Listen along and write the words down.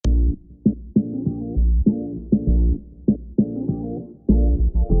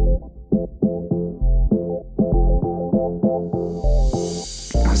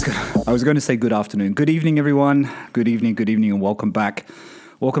I was going to say good afternoon. Good evening, everyone. Good evening, and welcome back.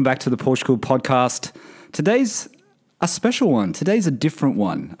 Welcome back to the Porsche Cool podcast. Today's a special one. Today's a different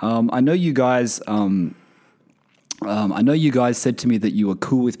one. I know you guys said to me that you were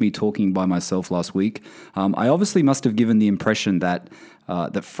cool with me talking by myself last week. I obviously must have given the impression that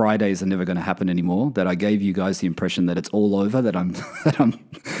that Fridays are never going to happen anymore. That I gave you guys the impression that it's all over. That I'm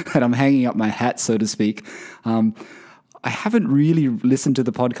that I'm hanging up my hat, so to speak. I haven't really listened to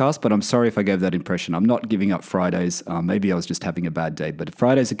the podcast, but I'm sorry if I gave that impression. I'm not giving up Fridays. Maybe I was just having a bad day, but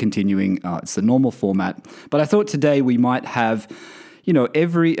Fridays are continuing. It's the normal format. But I thought today we might have,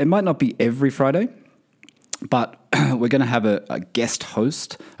 it might not be every Friday, but we're going to have a guest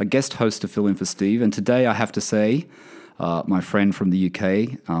host to fill in for Steve. And today I have to say, my friend from the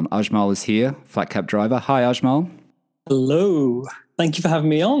UK, Ajmal is here, flat cap driver. Hi, Ajmal. Hello. Thank you for having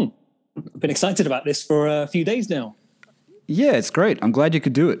me on. I've been excited about this for a few days now. Yeah, it's great. I'm glad you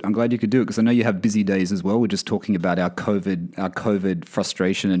could do it. Because I know you have busy days as well. We're just talking about our COVID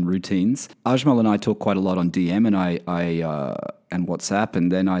frustration and routines. Ajmal and I talk quite a lot on DM and and WhatsApp.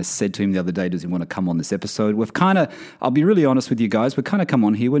 And then I said to him the other day, does he want to come on this episode? I'll be really honest with you guys. We've kind of come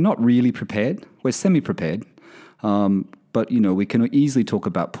on here. We're not really prepared. We're semi-prepared. But, we can easily talk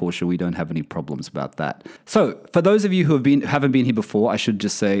about Porsche. We don't have any problems about that. So for those of you who haven't been here before, I should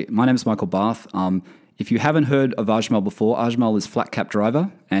just say, my name is Michael Barth. If you haven't heard of Ajmal before, Ajmal is Flat Cap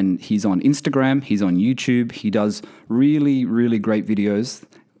Driver, and he's on Instagram, he's on YouTube. He does really, really great videos,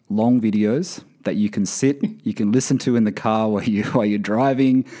 long videos that you can listen to in the car while you're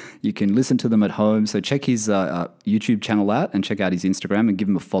driving. You can listen to them at home. So check his YouTube channel out and check out his Instagram and give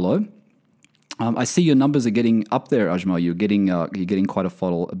him a follow. I see your numbers are getting up there, Ajmal. You're getting quite a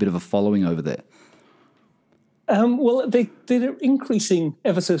bit of a following over there. Well, they're increasing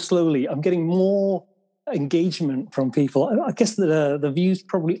ever so slowly. I'm getting more engagement from people. I guess the views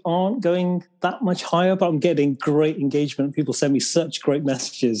probably aren't going that much higher, but I'm getting great engagement. People send me such great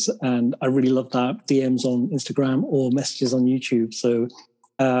messages, and I really love that. DMs on Instagram or messages on YouTube. So,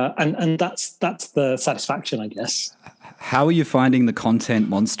 and that's the satisfaction, I guess. How are you finding the content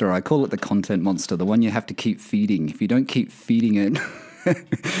monster? I call it the content monster, the one you have to keep feeding. If you don't keep feeding it,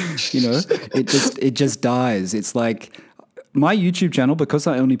 it just dies. It's like my YouTube channel, because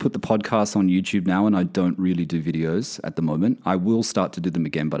I only put the podcast on YouTube now and I don't really do videos at the moment. I will start to do them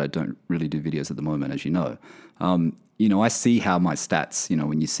again, but I don't really do videos at the moment, as you know. I see how my stats,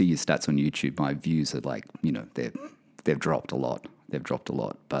 when you see your stats on YouTube, my views are like, they've dropped a lot.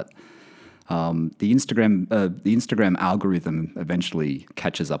 But the Instagram algorithm eventually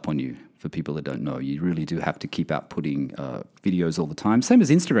catches up on you. For people that don't know, you really do have to keep outputting videos all the time. Same as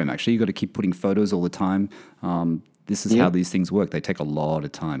Instagram, actually. You've got to keep putting photos all the time. This is how these things work. They take a lot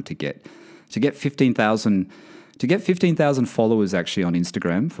of time to get 15,000 followers actually on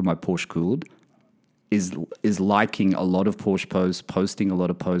Instagram for my Porsche Cooled is liking a lot of Porsche posts, posting a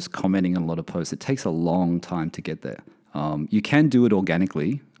lot of posts, commenting on a lot of posts. It takes a long time to get there. You can do it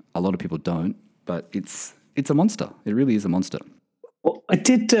organically. A lot of people don't, but it's a monster. It really is a monster. Well, I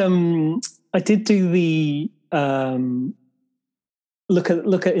did do the look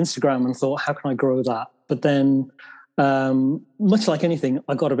at Instagram and thought, how can I grow that? But then, much like anything,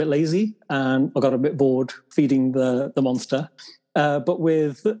 I got a bit lazy and I got a bit bored feeding the monster. But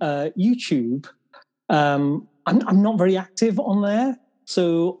with YouTube, I'm not very active on there,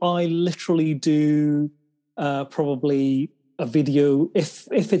 so I literally do probably a video if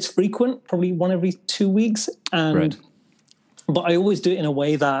it's frequent, probably one every 2 weeks, and. Right. But I always do it in a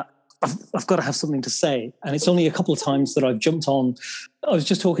way that I've got to have something to say. And it's only a couple of times that I've jumped on. I was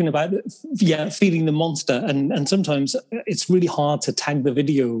just talking about, feeding the monster. And sometimes it's really hard to tag the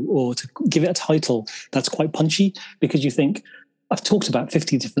video or to give it a title that's quite punchy, because you think, I've talked about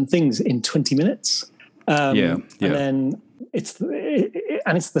 50 different things in 20 minutes. And then it's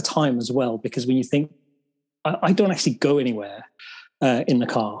the time as well, because when you think, I don't actually go anywhere in the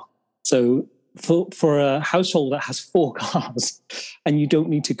car. So for a household that has 4 cars and you don't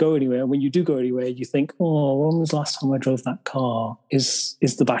need to go anywhere, when you do go anywhere, you think, oh, when was the last time I drove that car? Is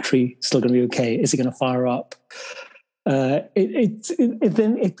the battery still going to be okay? Is it going to fire up? Then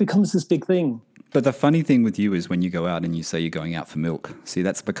it becomes this big thing. But the funny thing with you is when you go out and you say you're going out for milk, see,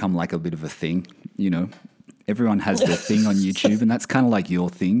 that's become like a bit of a thing, Everyone has their thing on YouTube, and that's kind of like your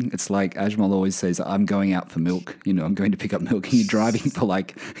thing. It's like Ajmal always says, I'm going out for milk. I'm going to pick up milk, and you're driving for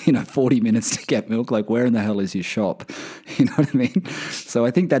 40 minutes to get milk. Like, where in the hell is your shop? You know what I mean? So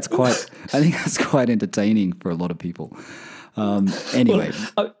I think that's quite entertaining for a lot of people. Anyway.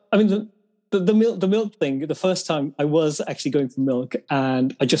 Well, I mean, the milk thing, the first time I was actually going for milk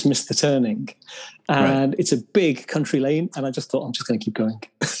and I just missed the turning. And It's a big country lane, and I just thought, I'm just going to keep going.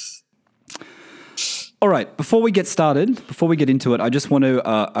 All right, before we get started, before we get into it, I just want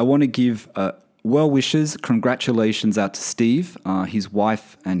to give well wishes, congratulations out to Steve, his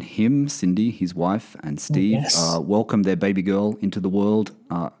wife and him, Cindy, his wife and Steve, welcomed their baby girl into the world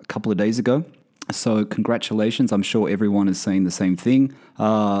a couple of days ago. So congratulations. I'm sure everyone is saying the same thing.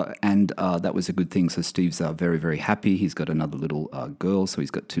 And that was a good thing. So Steve's very, very happy. He's got another little girl. So he's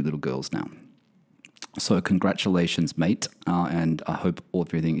got 2 little girls now. So congratulations, mate. And I hope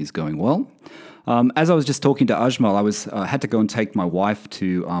everything is going well. As I was just talking to Ajmal, I had to go and take my wife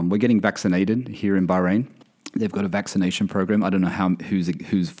to, we're getting vaccinated here in Bahrain. They've got a vaccination program. I don't know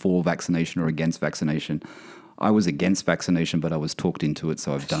who's for vaccination or against vaccination. I was against vaccination, but I was talked into it,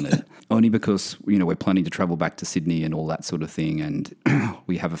 so I've done it. Only because, we're planning to travel back to Sydney and all that sort of thing, and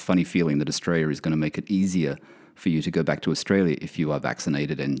we have a funny feeling that Australia is going to make it easier for you to go back to Australia if you are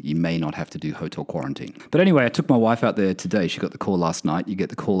vaccinated, and you may not have to do hotel quarantine. But anyway, I took my wife out there today. She got the call last night. You get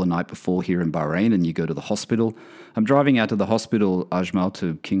the call the night before here in Bahrain, and you go to the hospital. I'm driving out to the hospital, Ajmal,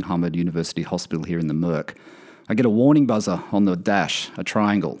 to King Hamad University Hospital here in the Merc. I get a warning buzzer on the dash, a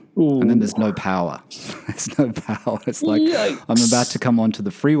triangle, and then there's no power. There's no power. It's like, yikes. I'm about to come onto the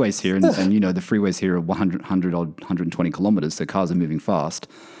freeways here, and the freeways here are 120 kilometers, so cars are moving fast,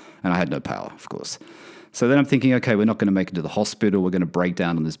 and I had no power, of course. So then I'm thinking, okay, we're not going to make it to the hospital. We're going to break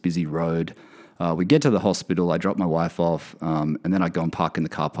down on this busy road. We get to the hospital. I drop my wife off, and then I go and park in the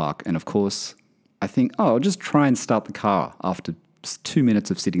car park. And of course, I think, I'll just try and start the car after 2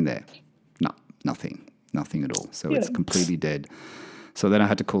 minutes of sitting there. No, nothing at all. So It's completely dead. So then I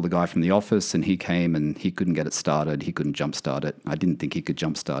had to call the guy from the office, and he came and he couldn't get it started. He couldn't jumpstart it. I didn't think he could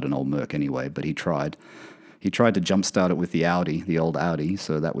jumpstart an old Merc anyway, but he tried. He tried to jumpstart it with the Audi, the old Audi.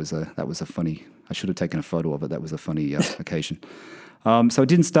 So that was a funny. I should have taken a photo of it. That was a funny occasion. So it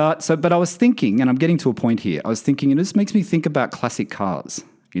didn't start. But I was thinking, and I'm getting to a point here. I was thinking, and this makes me think about classic cars.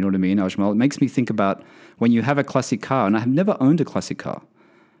 You know what I mean, Ajmal? It makes me think about when you have a classic car, and I have never owned a classic car.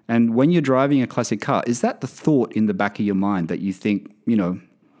 And when you're driving a classic car, is that the thought in the back of your mind that you think,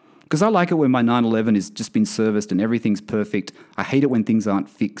 because I like it when my 911 has just been serviced and everything's perfect. I hate it when things aren't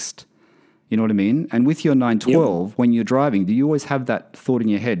fixed. You know what I mean? And with your 912, when you're driving, do you always have that thought in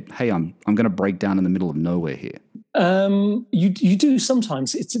your head, hey, I'm going to break down in the middle of nowhere here? You do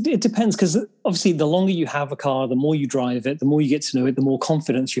sometimes. It depends, because obviously the longer you have a car, the more you drive it, the more you get to know it, the more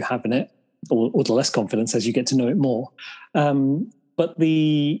confidence you have in it, or the less confidence as you get to know it more. But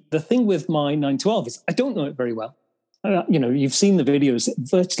the thing with my 912 is I don't know it very well. You've seen the videos.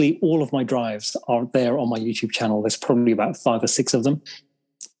 Virtually all of my drives are there on my YouTube channel. There's probably about 5 or 6 of them.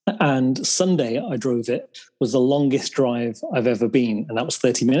 And Sunday I drove it, was the longest drive I've ever been. And that was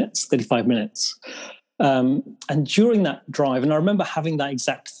 35 minutes. And during that drive, and I remember having that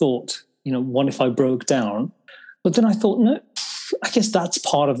exact thought, what if I broke down? But then I thought, no, I guess that's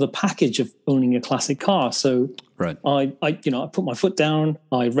part of the package of owning a classic car. So right. I put my foot down,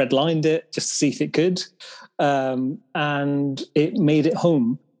 I redlined it just to see if it could. And it made it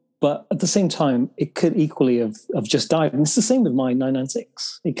home. But at the same time, it could equally have just died. And it's the same with my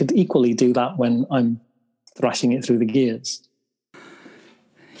 996. It could equally do that when I'm thrashing it through the gears.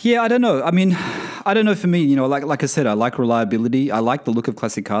 Yeah, I don't know. I mean, I don't know for me, like I said, I like reliability. I like the look of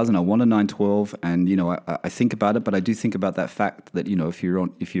classic cars, and I want a 912. And, I think about it, but I do think about that fact that,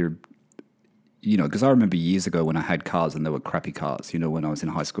 because I remember years ago when I had cars and they were crappy cars, when I was in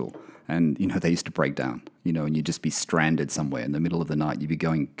high school. And, they used to break down, and you'd just be stranded somewhere in the middle of the night. You'd be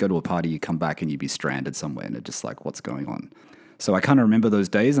go to a party, you come back and you'd be stranded somewhere, and it's just like, what's going on? So I kind of remember those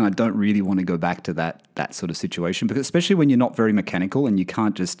days, and I don't really want to go back to that sort of situation, because especially when you're not very mechanical and you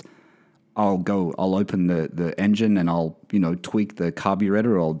can't just, I'll open the engine and I'll, tweak the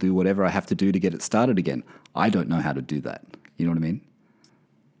carburetor, or I'll do whatever I have to do to get it started again. I don't know how to do that. You know what I mean?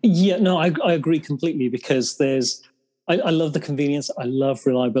 Yeah, no, I agree completely, because I love the convenience. I love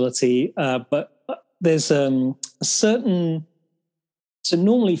reliability, but there's a certain. So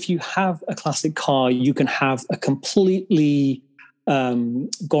normally, if you have a classic car, you can have a completely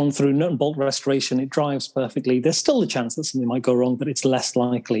gone through nut and bolt restoration. It drives perfectly. There's still a chance that something might go wrong, but it's less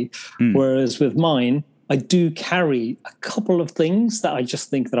likely. Whereas with mine, I do carry a couple of things that I just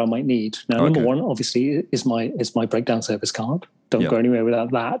think that I might need. Now, number one, obviously, is my breakdown service card. Don't go anywhere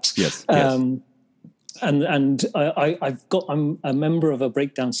without that. Yes. And I'm a member of a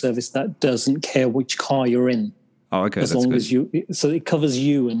breakdown service that doesn't care which car you're in. Oh, okay. As long as so it covers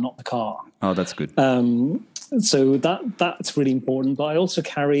you and not the car. Oh, that's good. So that's really important. But I also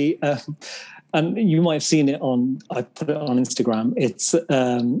carry, and you might have seen it I put it on Instagram. It's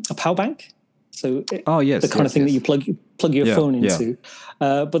a power bank. So the kind of thing that you plug your phone into.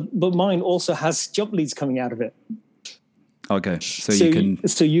 But mine also has jump leads coming out of it. Okay, so you can...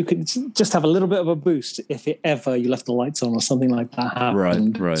 So you can just have a little bit of a boost if it ever you left the lights on or something like that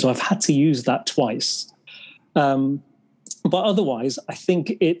happened. Right. So I've had to use that twice. But otherwise, I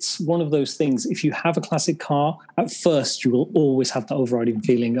think it's one of those things. If you have a classic car, at first you will always have the overriding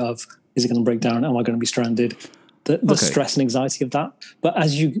feeling of, is it going to break down? Am I going to be stranded? The stress and anxiety of that. But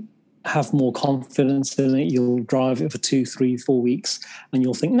as you have more confidence in it, you'll drive it for 2, 3, 4 weeks, and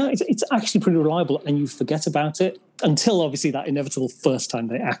you'll think, no, it's actually pretty reliable, and you forget about it until obviously that inevitable first time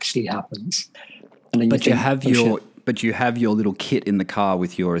that it actually happens. And then you have your little kit in the car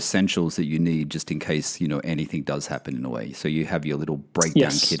with your essentials that you need just in case, anything does happen in a way. So you have your little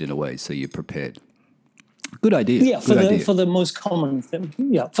breakdown kit in a way, so you're prepared. Good idea. Yeah, for the most common thing.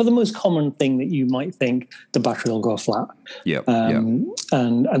 Yeah, for the most common thing that you might think the battery will go flat. Yeah.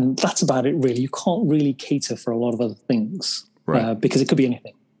 And that's about it really. You can't really cater for a lot of other things, right? Because it could be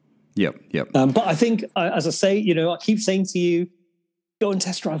anything. Yep. But I think, as I say, I keep saying to you, go and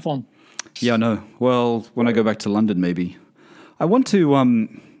test drive one. Yeah, I know. Well, when I go back to London, maybe. I want to...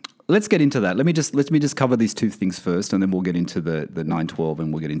 let's get into that. Let me just cover these two things first, and then we'll get into the 912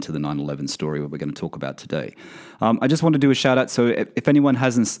 and we'll get into the 911 story, what we're going to talk about today. I just want to do a shout out. So if anyone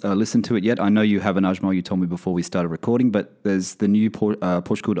hasn't listened to it yet, I know you haven't, Ajmal. You told me before we started recording, but there's the new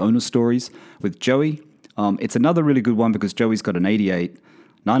Porsche Cooled Owner Stories with Joey. It's another really good one because Joey's got an 88,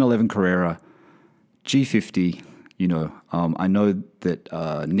 911 Carrera, G50. I know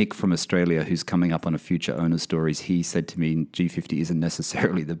that Nick from Australia, who's coming up on a future owner stories, he said to me G50 isn't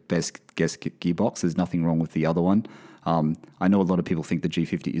necessarily the best gearbox. There's nothing wrong with the other one. I know a lot of people think the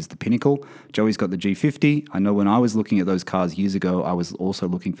G50 is the pinnacle. Joey's got the G50. I know when I was looking at those cars years ago, I was also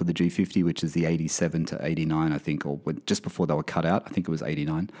looking for the G50, which is the 87 to 89, I think, or just before they were cut out. I think it was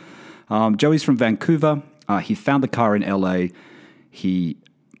 89. Joey's from Vancouver. He found the car in LA. He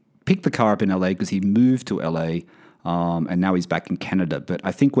picked the car up in LA because he moved to LA. And now he's back in Canada. But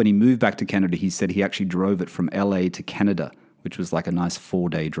I think when he moved back to Canada, he said he actually drove it from LA to Canada, which was like a nice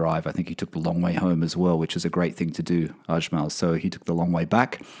 4-day drive. I think he took the long way home as well, which is a great thing to do, Ajmal. So he took the long way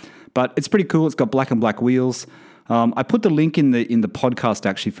back. But it's pretty cool. It's got black and black wheels. I put the link in the podcast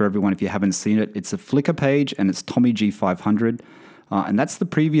actually for everyone if you haven't seen it. It's a Flickr page and it's Tommy G500. And that's the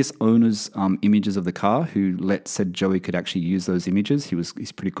previous owner's images of the car who said Joey could actually use those images.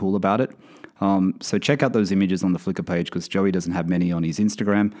 He's pretty cool about it. So check out those images on the Flickr page because Joey doesn't have many on his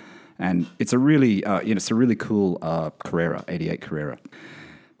Instagram, and it's a really, it's a really cool Carrera, 88 Carrera.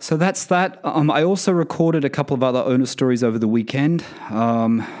 So that's that. I also recorded a couple of other owner stories over the weekend.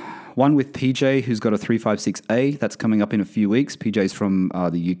 One with PJ, who's got a 356A. That's coming up in a few weeks. PJ's from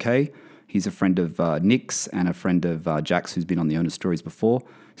the UK. He's a friend of Nick's and a friend of Jack's, who's been on the owner stories before.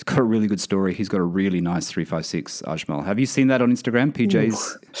 He's got a really good story. He's got a really nice 356 Ajmal. Have you seen that on Instagram?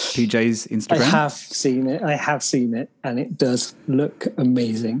 PJ's Instagram? I have seen it, and it does look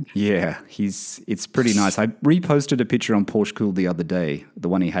amazing. Yeah, it's pretty nice. I reposted a picture on Porsche Cool the other day, the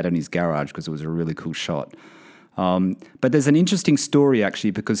one he had in his garage, because it was a really cool shot. But there's an interesting story,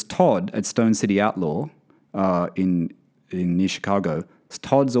 actually, because Todd at Stone City Outlaw in near Chicago,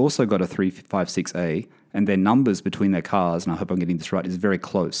 Todd's also got a 356A, and their numbers between their cars, and I hope I'm getting this right, is very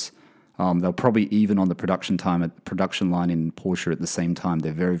close. They'll probably even on the production time at the production line in Porsche at the same time.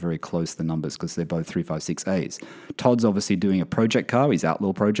 They're very, very close, the numbers, because they're both 356As. Todd's obviously doing a project car, his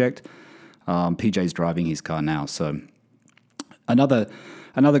Outlaw project. PJ's driving his car now. So another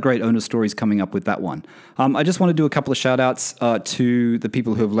great owner stories coming up with that one. I just want to do a couple of shout outs to the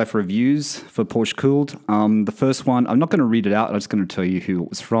people who have left reviews for Porsche Cooled. The first one, I'm not going to read it out. I'm just going to tell you who it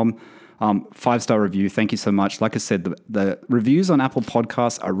was from. 5-star review. Thank you so much. Like I said, the reviews on Apple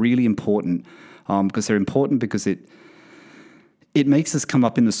Podcasts are really important because they're important because it makes us come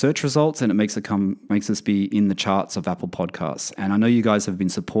up in the search results and it makes us be in the charts of Apple Podcasts. And I know you guys have been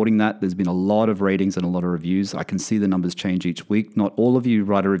supporting that. There's been a lot of ratings and a lot of reviews. I can see the numbers change each week. Not all of you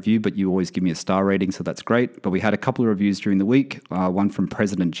write a review, but you always give me a star rating, so that's great. But we had a couple of reviews during the week. One from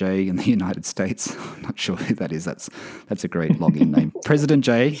President J in the United States. I'm not sure who that is. That's a great login name. President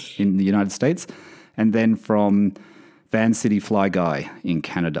J in the United States. And then from Van City Fly Guy in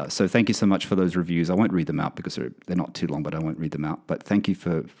Canada. So thank you so much for those reviews. I won't read them out because they're not too long, but I won't read them out. But thank you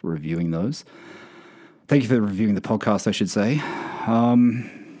for reviewing those. Thank you for reviewing the podcast, I should say.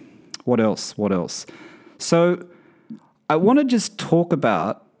 What else? So I want to just talk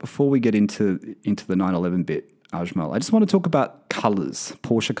about, before we get into the 911 bit, Ajmal, I just want to talk about colors,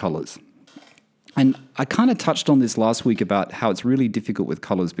 Porsche colors. And I kind of touched on this last week about how it's really difficult with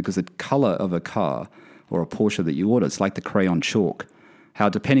colors because the color of a car or a Porsche that you order, it's like the crayon chalk. How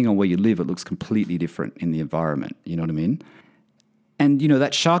depending on where you live, it looks completely different in the environment. You know what I mean? And,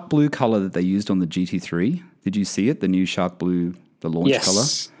 that shark blue color that they used on the GT3, Did you see it? The new Shark Blue, the launch color?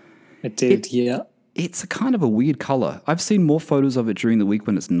 Yes, I did, yeah. It's a kind of a weird color. I've seen more photos of it during the week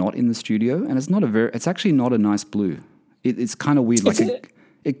when it's not in the studio, and it's actually not a nice blue. It's kind of weird.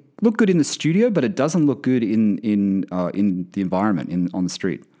 It looked good in the studio, but it doesn't look good in the environment on the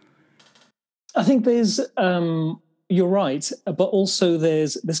street. I think there's you're right, but also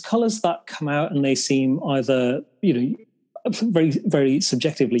there's colors that come out and they seem either, very, very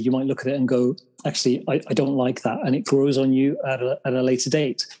subjectively, you might look at it and go, actually, I don't like that, and it grows on you at a later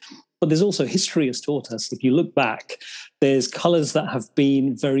date. But there's also history has taught us, if you look back, there's colors that have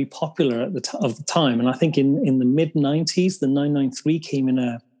been very popular at the time. And I think in the mid-90s, the 993 came in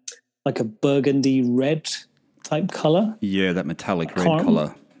a burgundy red type color. Yeah, that metallic red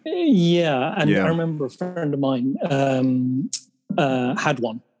color. Yeah, and I remember a friend of mine had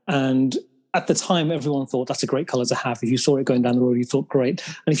one. And at the time, everyone thought that's a great color to have. If you saw it going down the road, you thought, great.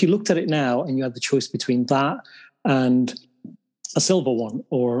 And if you looked at it now and you had the choice between that and a silver one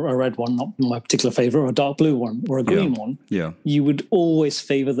or a red one, not my particular favorite, or a dark blue one or a green one, you would always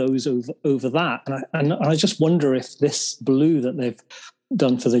favor those over that. And I just wonder if this blue that they've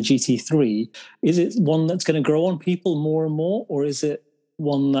done for the GT3, is it one that's going to grow on people more and more, or is it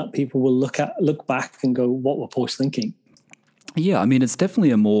one that people will look back and go, what were Porsche thinking? Yeah, I mean, it's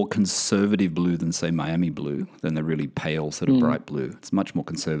definitely a more conservative blue than, say, Miami blue, than the really pale sort of bright blue. It's much more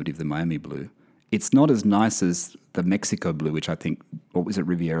conservative than Miami blue. It's not as nice as the Mexico blue, which I think, or was it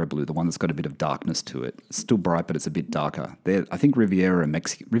Riviera blue, the one that's got a bit of darkness to it. It's still bright, but it's a bit darker. I think Riviera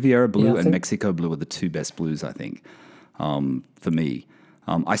blue and Mexico blue are the two best blues, I think, for me.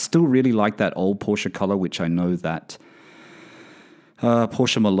 I still really like that old Porsche color, which I know that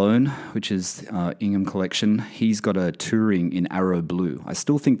Porsche Malone, which is Ingham Collection, he's got a Touring in Arrow Blue. I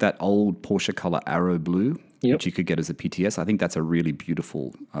still think that old Porsche color Arrow Blue, which you could get as a PTS, I think that's a really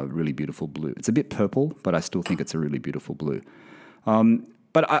beautiful blue. It's a bit purple, but I still think it's a really beautiful blue.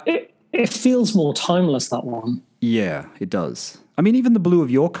 It feels more timeless, that one. Yeah, it does. I mean, even the blue of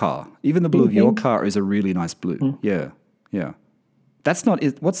your car is a really nice blue. Yeah. That's not.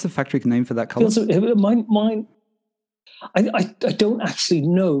 What's the factory name for that color? Mine. I don't actually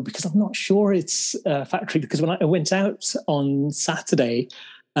know, because I'm not sure it's factory, because when I went out on Saturday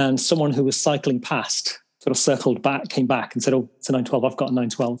and someone who was cycling past sort of circled back, came back and said, oh, it's a 912, I've got a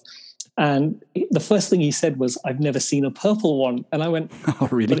 912. And the first thing he said was, I've never seen a purple one. And I went, oh,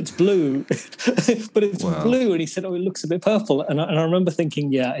 really? But it's blue. But it's blue. And he said, oh, it looks a bit purple. And I remember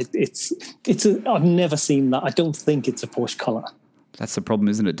thinking, yeah, I've never seen that. I don't think it's a Porsche color. That's the problem,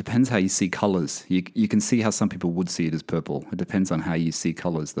 isn't it? It depends how you see colors. You can see how some people would see it as purple. It depends on how you see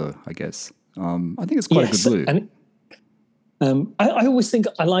colors, though, I guess. I think it's quite a good blue. And I always think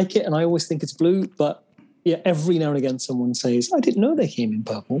I like it, and I always think it's blue. But yeah, every now and again someone says, I didn't know they came in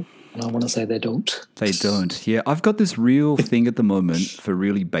purple. And I want to say they don't. They don't. Yeah, I've got this real thing at the moment for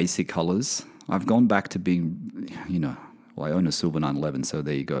really basic colors. I've gone back to being, I own a silver 911, so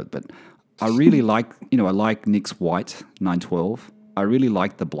there you go. But I really like Nick's white 912. I really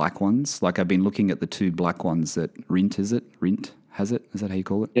like the black ones. Like, I've been looking at the two black ones that Rindt has it? Is that how you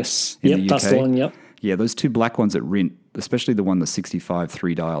call it? Yes. Yep, that's the one, yep. Yeah, those two black ones at Rindt, especially the one, the 65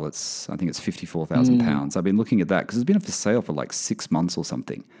 3-dial, I think it's £54,000. I've been looking at that because it's been for sale for like 6 months or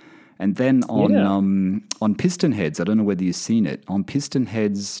something. And then on Piston Heads, I don't know whether you've seen it, on Piston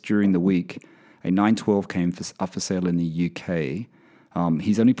Heads during the week, a 912 came up for sale in the UK.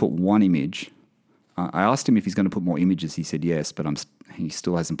 He's only put one image. I asked him if he's going to put more images. He said yes, but he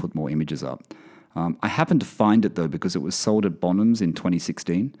still hasn't put more images up. I happened to find it, though, because it was sold at Bonhams in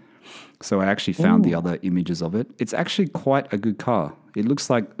 2016. So I actually found the other images of it. It's actually quite a good car. It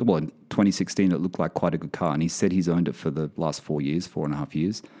looks like, in 2016, it looked like quite a good car. And he said he's owned it for the last 4.5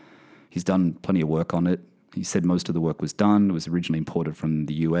 years. He's done plenty of work on it. He said most of the work was done. It was originally imported from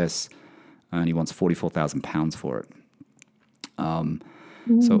the US, and he wants £44,000 for it.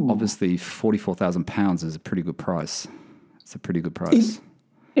 So obviously £44,000 is a pretty good price. It's a pretty good price.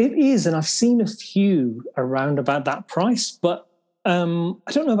 It is, and I've seen a few around about that price, but I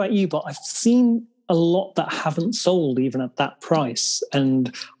don't know about you, but I've seen a lot that haven't sold even at that price,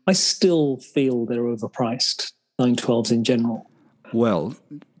 and I still feel they're overpriced, 912s in general. Well,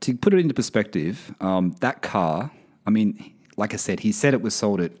 to put it into perspective, that car, I mean, like I said, he said it was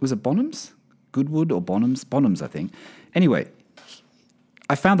sold at, was it Bonhams? Goodwood or Bonhams? Bonhams, I think. Anyway,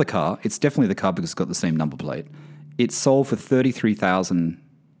 I found the car. It's definitely the car because it's got the same number plate. It sold for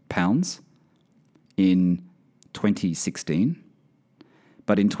 £33,000 in 2016.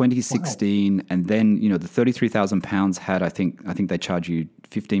 But in 2016, and then, the £33,000 had, I think they charge you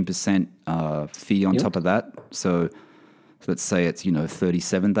 15% fee on top of that. So let's say it's,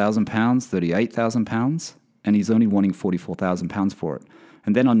 £37,000, £38,000. and he's only wanting £44,000 for it.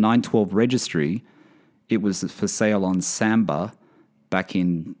 And then on 912 registry, it was for sale on Samba back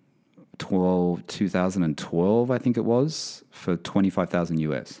in 2012, I think it was, for 25,000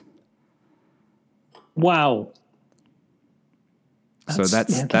 US. Wow. So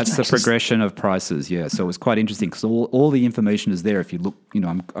that's the progression of prices, yeah. So it was quite interesting because all the information is there. If you look,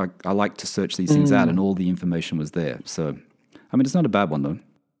 I like to search these things out, and all the information was there. So, I mean, it's not a bad one though.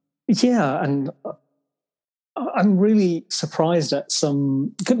 Yeah, and I'm really surprised at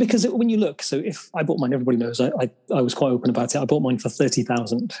some, because when you look, so if I bought mine, everybody knows I was quite open about it. I bought mine for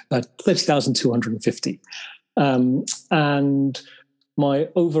 30,250, and my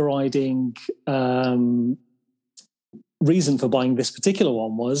overriding reason for buying this particular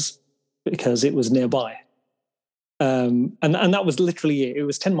one was because it was nearby. And that was literally it. It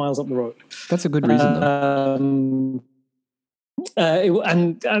was 10 miles up the road. That's a good reason, though.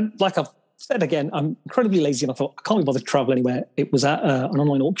 And like I've said again, I'm incredibly lazy, and I thought, I can't be bothered to travel anywhere. It was at an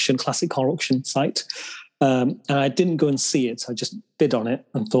online auction, classic car auction site. And I didn't go and see it. I just bid on it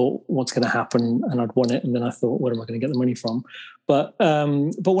and thought, what's going to happen? And I'd won it. And then I thought, where am I going to get the money from? But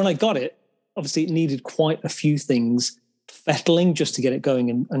when I got it, obviously it needed quite a few things fettling just to get it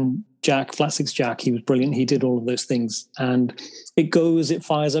going. And Jack, Flat Six Jack, he was brilliant. He did all of those things. And it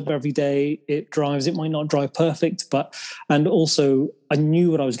fires up every day. It drives. It might not drive perfect, and also I knew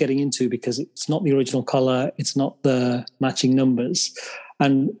what I was getting into because it's not the original color. It's not the matching numbers.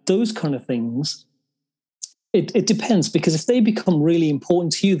 And those kind of things, it depends, because if they become really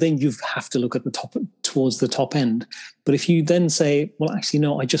important to you, then you have to look at towards the top end. But if you then say, well, actually,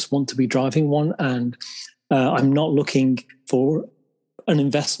 no, I just want to be driving one, and I'm not looking for an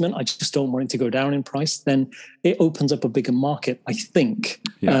investment, I just don't want it to go down in price, then it opens up a bigger market, I think.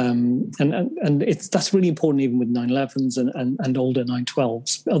 Yeah. And that's really important even with 911s and older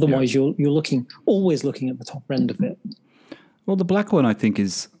 912s. Otherwise, you're always looking at the top end of it. Well, the black one, I think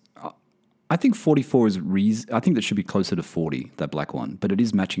 44 is I think that should be closer to 40, that black one, but it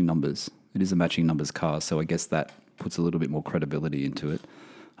is matching numbers. It is a matching numbers car, so I guess that puts a little bit more credibility into it.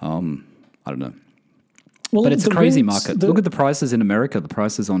 I don't know. Well, but it's a crazy market. Look at the prices in America. The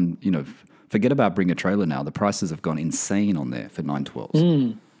prices on, forget about Bring a Trailer now. The prices have gone insane on there for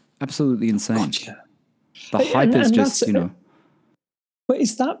 912s. Absolutely insane. Gotcha. The hype is just, But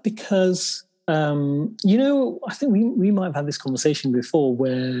is that because, I think we might have had this conversation before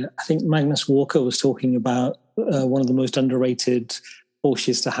where I think Magnus Walker was talking about one of the most underrated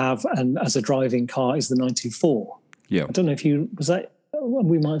Porsches to have and as a driving car is the 924. Yeah. I don't know if we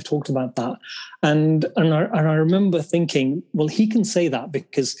might have talked about that. And I remember thinking, well, he can say that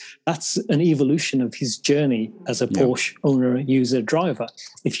because that's an evolution of his journey as a Porsche owner, user, driver.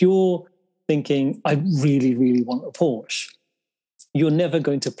 If you're thinking, I really, really want a Porsche, you're never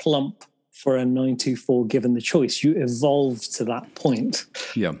going to plump for a 924 given the choice. You evolve to that point.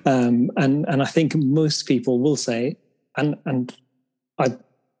 Yeah. And I think most people will say,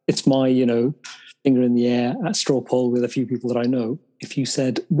 it's my, finger in the air at straw poll with a few people that I know. If you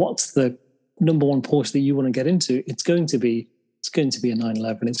said, what's the number one Porsche that you want to get into? It's going to be a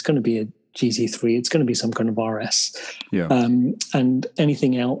 911. It's going to be a GT3. It's going to be some kind of RS. Yeah. And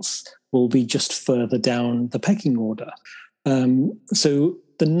anything else will be just further down the pecking order. So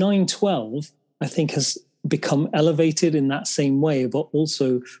the 912, I think, has become elevated in that same way, but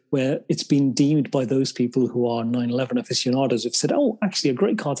also where it's been deemed by those people who are 911 aficionados who've said, oh, actually a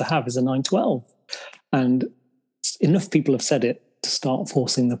great car to have is a 912. And enough people have said it to start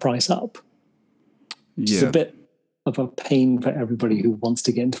forcing the price up. It's a bit of a pain for everybody who wants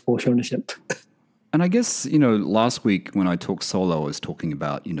to get into Porsche ownership. And I guess, last week when I talked solo, I was talking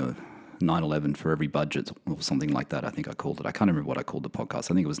about, 911 for every budget or something like that. I think I called it. I can't remember what I called the podcast.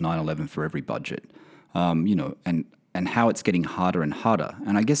 I think it was 911 for every budget. And how it's getting harder and harder.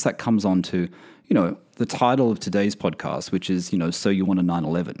 And I guess that comes on to, the title of today's podcast, which is, So You Want a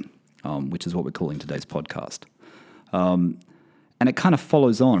 911, which is what we're calling today's podcast. And it kind of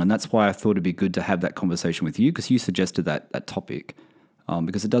follows on, and that's why I thought it'd be good to have that conversation with you, because you suggested that topic,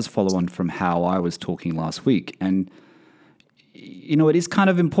 because it does follow on from how I was talking last week. And, it is kind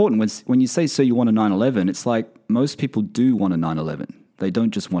of important when you say, so you want a 911, it's like most people do want a 911. They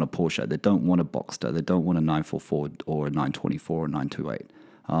don't just want a Porsche. They don't want a Boxster. They don't want a 944 or a 924 or a 928.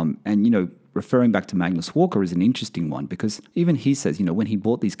 And, referring back to Magnus Walker is an interesting one because even he says, when he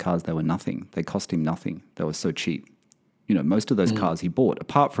bought these cars, they were nothing. They cost him nothing. They were so cheap. Most of those cars he bought,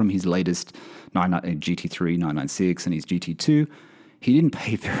 apart from his latest GT3, 996 and his GT2, he didn't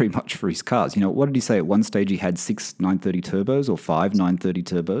pay very much for his cars. What did he say? At one stage he had 6 930 turbos or 5 930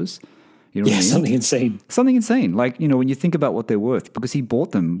 turbos. Something insane. Something insane. Like, when you think about what they're worth, because he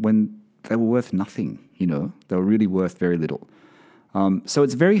bought them when they were worth nothing. They were really worth very little. So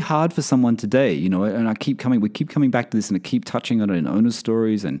it's very hard for someone today, and we keep coming back to this, and I keep touching on it in owner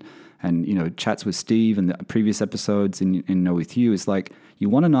stories and chats with Steve and the previous episodes and with you. It's like, you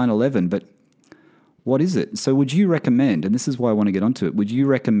want a 911, but what is it? So would you recommend, and this is why I want to get onto it, would you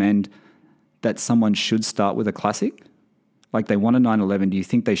recommend that someone should start with a classic? Like, they want a 911, do you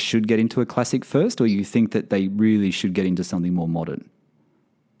think they should get into a classic first, or you think that they really should get into something more modern?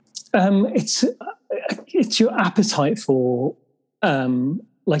 It's your appetite for,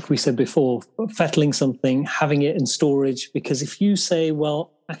 like we said before, fettling something, having it in storage. Because if you say,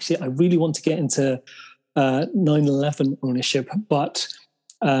 well, actually, I really want to get into 911 ownership, but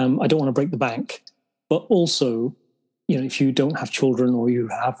I don't want to break the bank. But also, if you don't have children, or you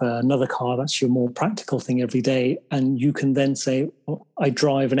have another car, that's your more practical thing every day. And you can then say, well, I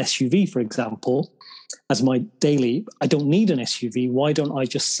drive an SUV, for example, as my daily. I don't need an SUV. Why don't I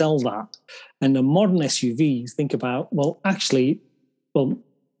just sell that? And a modern SUV, you think about, well, actually, my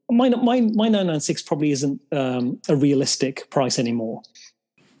 996 probably isn't a realistic price anymore.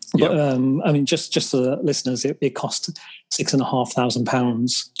 But just for the listeners, it cost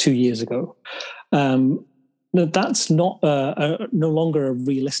 £6,500 2 years ago. No, that's not no longer a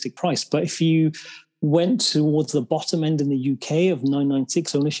realistic price. But if you went towards the bottom end in the UK of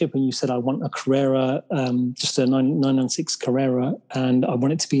 996 ownership, and you said, I want a Carrera, just a 996 Carrera, and I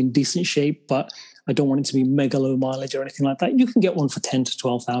want it to be in decent shape, but I don't want it to be mega low mileage or anything like that, you can get one for 10 to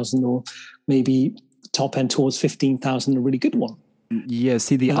 12,000, or maybe top end towards 15,000, a really good one. Yeah,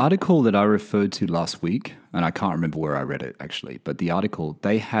 see, the article that I referred to last week, and I can't remember where I read it actually, but the article,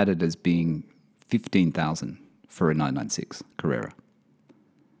 they had it as being 15,000 for a 996 Carrera.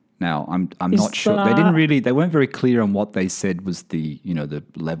 Now, I'm not sure. They weren't very clear on what they said was the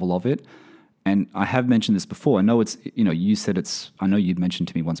level of it. And I have mentioned this before. I know it's, you said I know you'd mentioned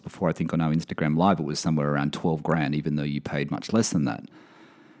to me once before, I think on our Instagram Live, it was somewhere around 12 grand, even though you paid much less than that.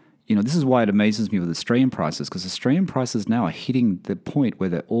 This is why it amazes me with Australian prices, because Australian prices now are hitting the point where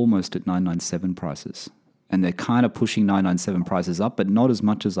they're almost at 997 prices. And they're kind of pushing 997 prices up, but not as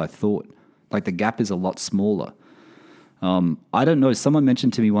much as I thought. Like, the gap is a lot smaller. I don't know. Someone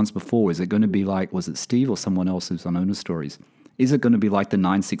mentioned to me once before, is it going to be like, was it Steve or someone else who's on Owner Stories? Is it going to be like the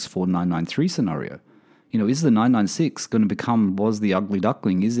 964, 993 scenario? Is the 996 going to become, was the ugly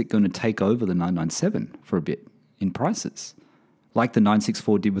duckling? Is it going to take over the 997 for a bit in prices? Like the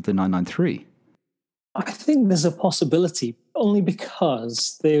 964 did with the 993? I think there's a possibility, only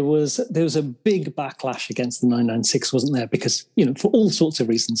because there was a big backlash against the 996, wasn't there? Because, for all sorts of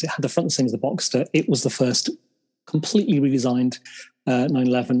reasons, it had the front the same as the Boxster. It was the first completely redesigned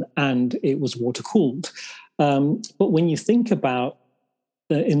 911, and it was water cooled. But when you think about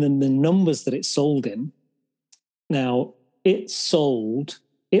the numbers that it sold in, now it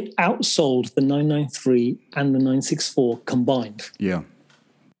outsold the 993 and the 964 combined. Yeah.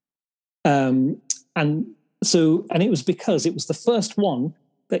 And it was because it was the first one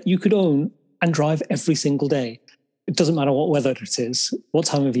that you could own and drive every single day. It doesn't matter what weather it is, what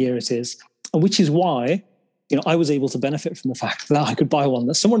time of year it is, and which is why I was able to benefit from the fact that I could buy one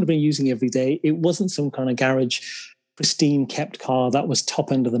that someone had been using every day. It wasn't some kind of garage, pristine kept car that was top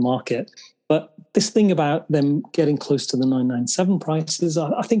end of the market. But this thing about them getting close to the 997 prices,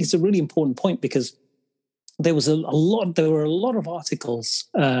 I think it's a really important point, because there were a lot of articles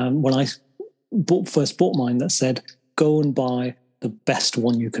when I first bought mine that said, go and buy the best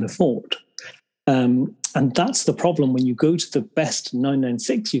one you can afford. And that's the problem. When you go to the best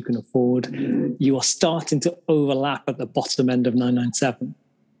 996 you can afford, you are starting to overlap at the bottom end of 997.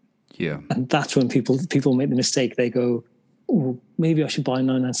 Yeah. And that's when people make the mistake. They go, oh, maybe I should buy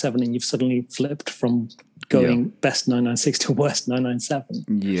 997, and you've suddenly flipped from going best 996 to worst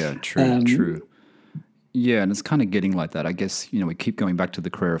 997. Yeah, true. Yeah, and it's kind of getting like that. I guess, we keep going back to the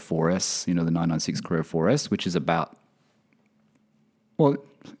Carrera 4S, the 996 Carrera 4S, which is about, well,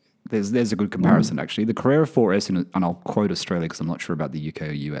 there's a good comparison, actually. The Carrera 4S, and I'll quote Australia because I'm not sure about the UK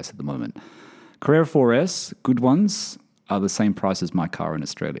or US at the moment. Carrera 4S, good ones, are the same price as my car in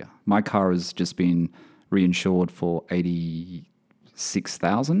Australia. My car has just been reinsured for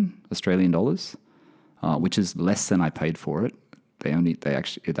 86,000 Australian dollars, which is less than I paid for it.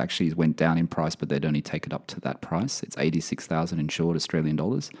 It actually went down in price, but they'd only take it up to that price. It's 86,000 insured Australian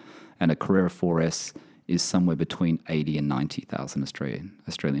dollars, and a Carrera 4S is somewhere between 80 and 90,000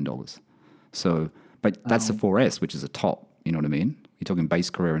 Australian dollars. So, but that's a 4S, which is a top. You know what I mean? You're talking base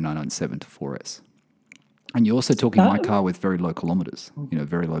Carrera 997 to 4S, and you're also talking my car with very low kilometers.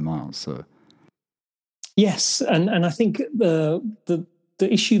 Very low miles. So yes, and I think the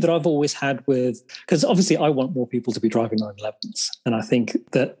the issue that I've always had with, because obviously I want more people to be driving 911s, and I think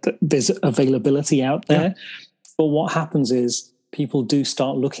that there's availability out there. Yeah. But what happens is people do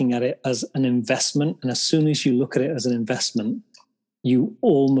start looking at it as an investment, and as soon as you look at it as an investment, you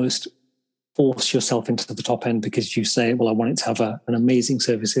almost force yourself into the top end because you say, well, I want it to have an amazing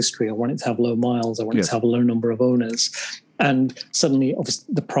service history. I want it to have low miles. I want it to have a low number of owners. And suddenly,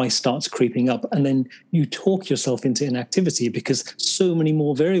 obviously, the price starts creeping up. And then you talk yourself into inactivity because so many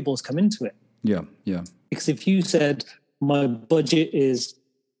more variables come into it. Yeah, yeah. Because if you said, my budget is,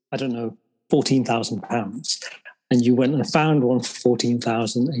 I don't know, £14,000, and you went and found one for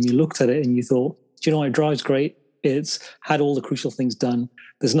 14,000, and you looked at it and you thought, do you know what, it drives great. It's had all the crucial things done.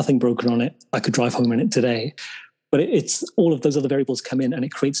 There's nothing broken on it. I could drive home in it today. But it's all of those other variables come in and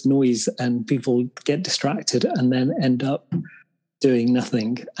it creates noise and people get distracted and then end up doing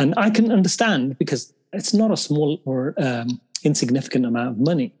nothing. And I can understand because it's not a small or insignificant amount of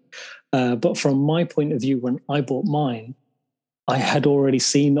money. But from my point of view, when I bought mine, I had already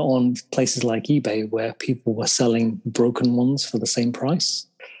seen on places like eBay where people were selling broken ones for the same price.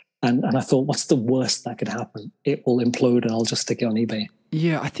 And I thought, what's the worst that could happen? It will implode and I'll just stick it on eBay.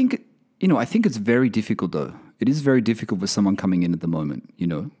 Yeah, I think it's very difficult though. It is very difficult for someone coming in at the moment,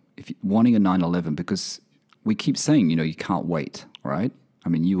 if you're wanting a 911, because we keep saying, you can't wait, right? I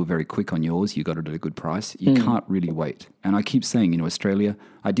mean, you were very quick on yours. You got it at a good price. You can't really wait. And I keep saying, Australia,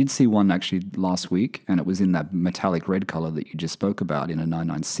 I did see one actually last week, and it was in that metallic red color that you just spoke about in a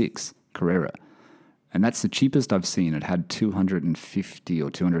 996 Carrera. And that's the cheapest I've seen. It had 250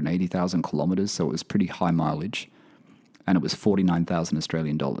 or 280,000 kilometers, so it was pretty high mileage. And it was 49,000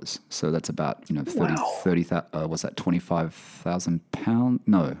 Australian dollars. So that's about, 30 what's that, 25,000 pounds?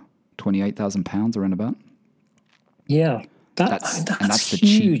 No, 28,000 pounds around about. Yeah. That's the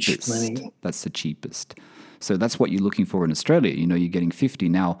huge cheapest. Money. That's the cheapest. So that's what you're looking for in Australia. You're getting 50.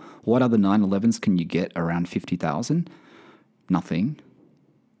 Now, what other 911s can you get around 50,000? Nothing.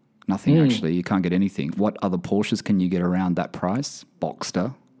 Nothing, actually. You can't get anything. What other Porsches can you get around that price?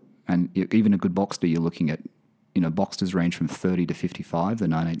 Boxster. And even a good Boxster, you're looking at, Boxsters range from 30 to 55, the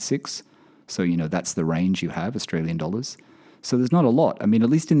 986. So, that's the range you have, Australian dollars. So there's not a lot. I mean, at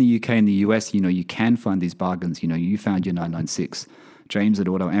least in the UK and the US, you can find these bargains. You found your 996. James at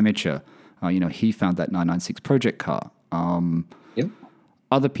Auto Amateur, he found that 996 project car. Yep.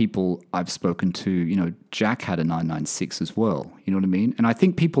 Other people I've spoken to, Jack had a 996 as well. You know what I mean? And I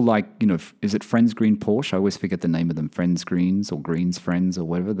think people like, is it Friends Green Porsche? I always forget the name of them. Friends Greens or Greens Friends or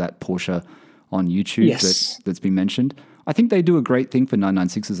whatever, that Porsche on YouTube that's been mentioned. I think they do a great thing for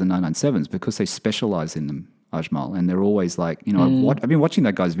 996s and 997s because they specialize in them, Ajmal. And they're always like, I've been watching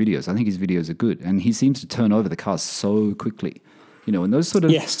that guy's videos. I think his videos are good. And he seems to turn over the cars so quickly. And those sort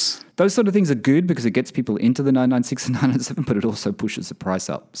of things are good because it gets people into the 996 and 997, but it also pushes the price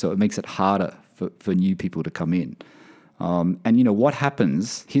up. So it makes it harder for new people to come in. And what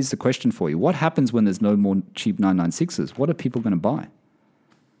happens, here's the question for you. What happens when there's no more cheap 996s? What are people going to buy?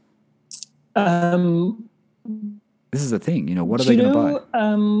 This is the thing, what are they going to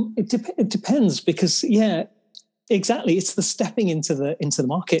buy? It depends because, exactly. It's the stepping into the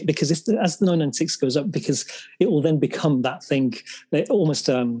market because as the 996 goes up, because it will then become that thing, almost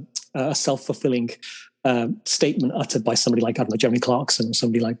a self-fulfilling statement uttered by somebody like, I don't know, Jeremy Clarkson or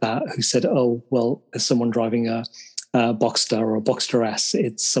somebody like that, who said, oh, well, there's someone driving a Boxster or a Boxster S.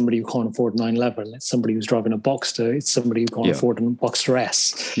 It's somebody who can't afford 911. It's somebody who's driving a Boxster. It's somebody who can't afford a Boxster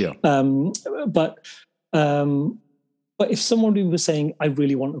S. Yeah. But if somebody was saying, I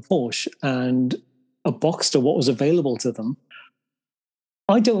really want a Porsche and a Boxster, what was available to them,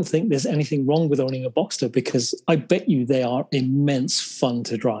 I don't think there's anything wrong with owning a Boxster because I bet you they are immense fun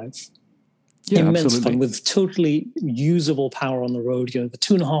to drive. Yeah, immense absolutely. fun with totally usable power on the road. The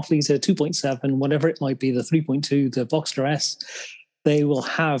 2.5 litre, 2.7, whatever it might be, the 3.2, the Boxster S, they will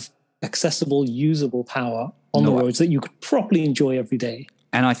have accessible, usable power on the roads that you could properly enjoy every day.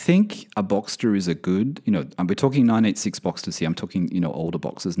 And I think a Boxster is a good, we're talking 986 Boxsters here. I'm talking, older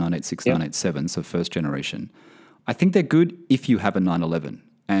Boxsters, 986, 987, so first generation. I think they're good if you have a 911.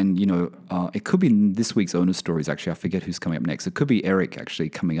 And, it could be in this week's owner stories, actually. I forget who's coming up next. It could be Eric, actually,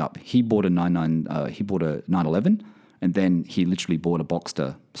 coming up. He bought a 911, and then he literally bought a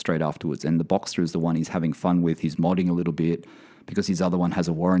Boxster straight afterwards. And the Boxster is the one he's having fun with. He's modding a little bit because his other one has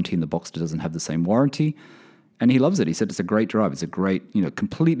a warranty and the Boxster doesn't have the same warranty. And he loves it. He said it's a great drive. It's a great,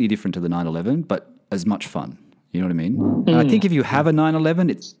 completely different to the 911, but as much fun. You know what I mean? And I think if you have a 911,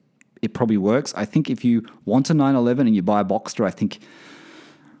 it probably works. I think if you want a 911 and you buy a Boxster, I think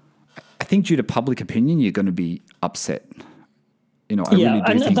due to public opinion, you're going to be upset. I really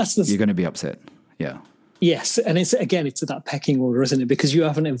do think you're going to be upset. Yeah. Yes, and it's to that pecking order, isn't it? Because you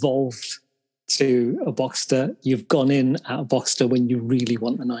haven't evolved to a Boxster. You've gone in at a Boxster when you really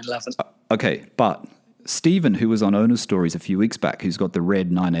want the 911. Okay, but Stephen, who was on Owner Stories a few weeks back, who's got the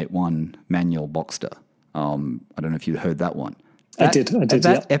red 981 manual Boxster. I don't know if you heard that one. I did.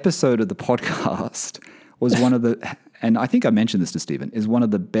 That episode of the podcast was one of the, and I think I mentioned this to Stephen, is one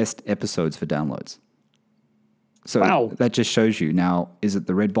of the best episodes for downloads. So that just shows you. Now, is it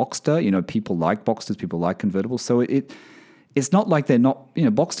the red Boxster? You know, people like Boxsters, people like convertibles. So it's not like they're not, you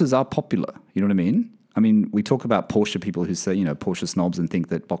know, Boxsters are popular. You know what I mean? I mean, we talk about Porsche people who say, you know, Porsche snobs and think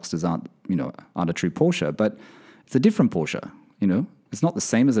that Boxsters aren't a true Porsche, but it's a different Porsche, you know? It's not the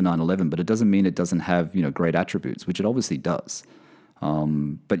same as a 911, but it doesn't mean it doesn't have, you know, great attributes, which it obviously does.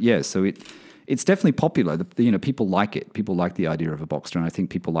 But yeah, so it's definitely popular. You know, people like it. People like the idea of a Boxster, and I think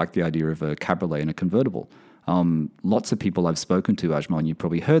people like the idea of a cabriolet and a convertible. Lots of people I've spoken to, Ajmal, and you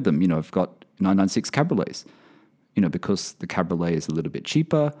probably heard them, you know, have got 996 cabriolets, you know, because the cabriolet is a little bit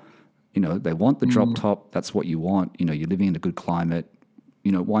cheaper. You know, they want the drop top. That's what you want. You know, you're living in a good climate.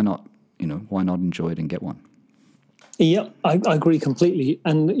 You know, why not? You know, why not enjoy it and get one? Yeah, I agree completely.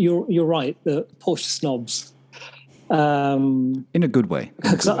 And you're right. The Porsche snobs. In a good way.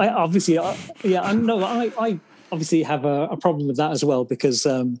 Because I obviously have a problem with that as well. Because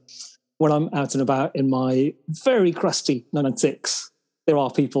when I'm out and about in my very crusty 996, there are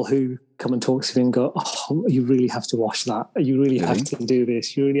people who come and talk to me and go, "Oh, you really have to wash that. You really have to do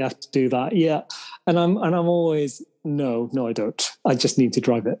this. You really have to do that." Yeah, and I'm always no, I don't. I just need to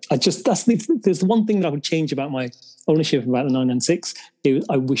drive it. There's the one thing that I would change about my ownership about the 996.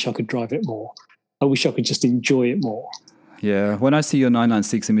 I wish I could drive it more. I wish I could just enjoy it more. Yeah, when I see your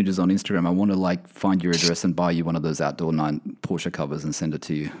 996 images on Instagram, I want to like find your address and buy you one of those outdoor Porsche covers and send it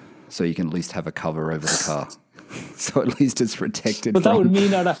to you, so you can at least have a cover over the car. So at least it's protected. But that would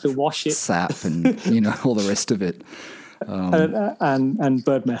mean I'd have to wash it, sap, and you know all the rest of it, and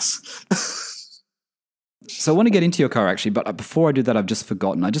bird mess. So I want to get into your car actually, but before I do that, I've just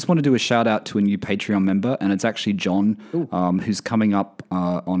forgotten. I just want to do a shout out to a new Patreon member, and it's actually John, who's coming up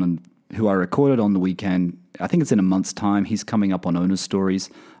who I recorded on the weekend. I think it's in a month's time. He's coming up on Owner Stories.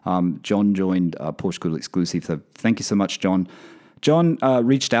 John joined Porsche Good Exclusive, so thank you so much, John. John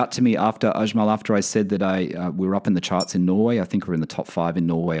reached out to me after I said that we were up in the charts in Norway. I think we're in the top 5 in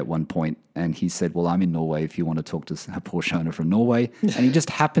Norway at one point. And he said, well, I'm in Norway if you want to talk to a Porsche owner from Norway. And he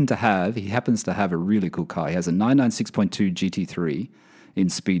just happens to have a really cool car. He has a 996.2 GT3 in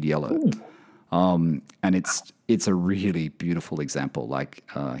speed yellow. And it's a really beautiful example. Like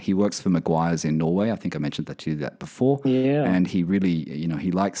he works for Maguire's in Norway. I think I mentioned that to you before. Yeah. And he really, he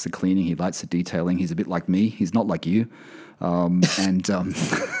likes the cleaning. He likes the detailing. He's a bit like me. He's not like you. And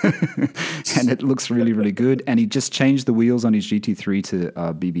it looks really, really good. And he just changed the wheels on his GT3 to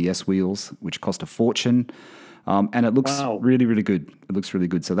BBS wheels, which cost a fortune. And it looks really, really good. It looks really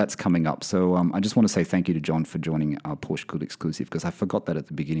good. So that's coming up. So I just want to say thank you to John for joining our Porsche Good Exclusive, because I forgot that at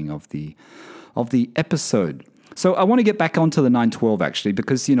the beginning of the episode. So I want to get back onto the 912 actually,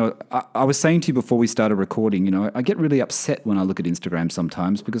 because, I was saying to you before we started recording, I get really upset when I look at Instagram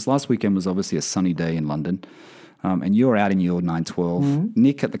sometimes, because last weekend was obviously a sunny day in London. And you're out in your 912. Mm-hmm.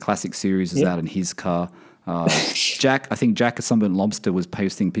 Nick at the Classic Series is out in his car. Jack at Sunburnt Lobster was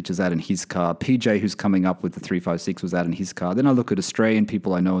posting pictures out in his car. PJ, who's coming up with the 356, was out in his car. Then I look at Australian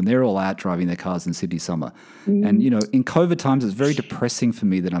people I know, and they're all out driving their cars in Sydney summer. Mm. And, in COVID times, it's very depressing for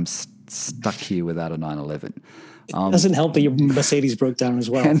me that I'm stuck here without a 911. It doesn't help that your Mercedes broke down as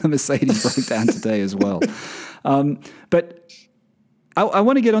well. And the Mercedes broke down today as well. But I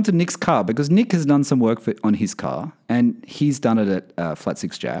want to get onto Nick's car, because Nick has done some work on his car, and he's done it at Flat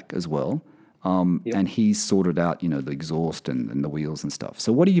Six Jack as well. And he's sorted out, the exhaust and the wheels and stuff.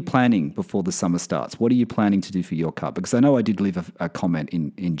 So what are you planning before the summer starts? What are you planning to do for your car? Because I know I did leave a comment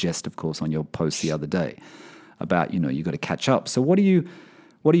in jest, of course, on your post the other day about, you got to catch up. So what are you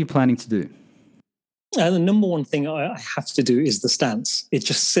planning to do? The number one thing I have to do is the stance. It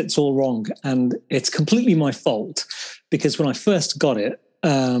just sits all wrong, and it's completely my fault, because when I first got it,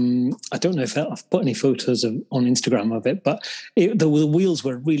 I don't know if I've put any photos on Instagram of it, but the wheels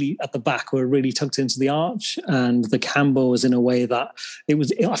were really at the back, were really tucked into the arch, and the camber was in a way that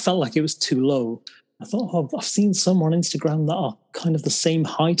I felt like it was too low. I thought, I've seen some on Instagram that are kind of the same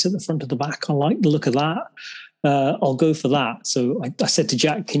height at the front of the back. I like the look of that. I'll go for that. So I said to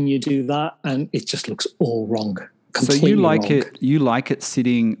Jack, can you do that? And it just looks all wrong. So you like wrong. You like it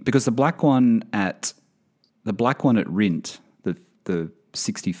sitting, because the black one at Rint, the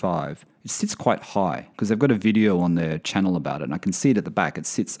 65, it sits quite high because they've got a video on their channel about it, and I can see it at the back. It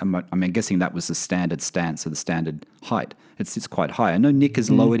sits, I'm guessing that was the standard stance or the standard height. It sits quite high. I know Nick has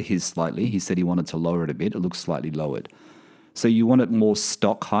lowered his slightly. He said he wanted to lower it a bit. It looks slightly lowered. So you want it more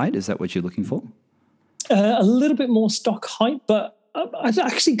stock height? Is that what you're looking for? A little bit more stock height, but I'd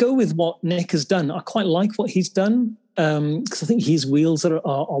actually go with what Nick has done. I quite like what he's done because I think his wheels are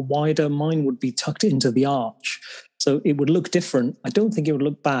wider. Mine would be tucked into the arch. So it would look different. I don't think it would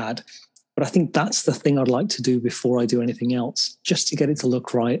look bad, but I think that's the thing I'd like to do before I do anything else, just to get it to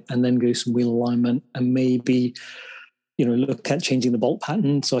look right, and then go some wheel alignment and maybe, look at changing the bolt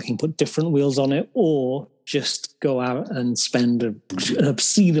pattern so I can put different wheels on it, or just go out and spend an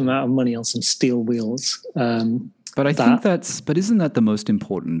obscene amount of money on some steel wheels. But I think isn't that the most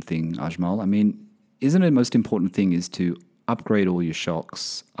important thing, Ajmal? I mean, isn't it the most important thing is to upgrade all your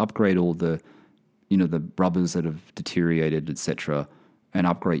shocks, upgrade all the rubbers that have deteriorated, etc., and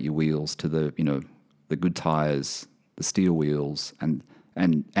upgrade your wheels to the good tires, the steel wheels, and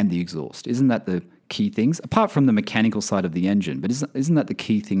the exhaust. Isn't that the key things, apart from the mechanical side of the engine? But isn't that the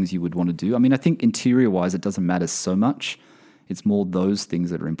key things you would want to do? I mean, I think interior-wise, it doesn't matter so much. It's more those things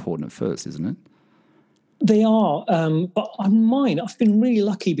that are important at first, isn't it? They are, but on mine, I've been really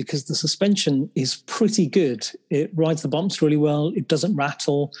lucky because the suspension is pretty good. It rides the bumps really well. It doesn't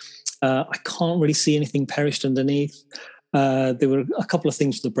rattle. I can't really see anything perished underneath. There were a couple of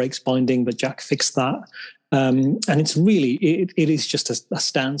things with the brakes binding, but Jack fixed that. And it's really, it is just a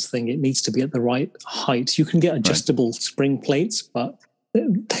stance thing. It needs to be at the right height. You can get adjustable spring plates, but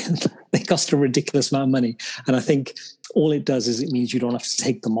they cost a ridiculous amount of money. And I think all it does is it means you don't have to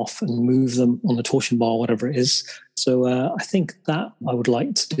take them off and move them on the torsion bar, whatever it is. So I think that I would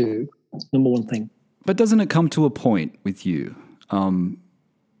like to do, number one thing. But doesn't it come to a point with you?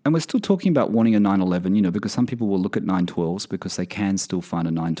 And we're still talking about wanting a 911, because some people will look at 912s because they can still find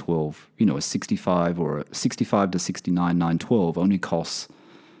a 912, a 65 or a 65 to 69 912 only costs,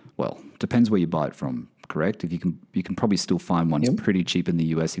 well, depends where you buy it from, correct? If you can probably still find one pretty cheap in the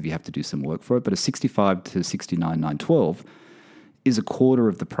US if you have to do some work for it. But a 65 to 69 912 is a quarter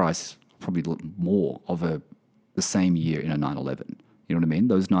of the price, probably more of the same year in a 911. You know what I mean?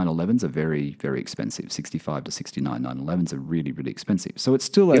 Those 911s are very, very expensive. 65 to 69 911s are really, really expensive. So it's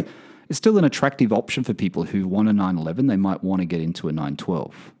still it's still an attractive option for people who want a 911. They might want to get into a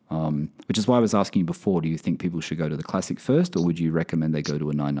 912, which is why I was asking you before, do you think people should go to the Classic first, or would you recommend they go to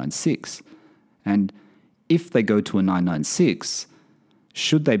a 996? And if they go to a 996,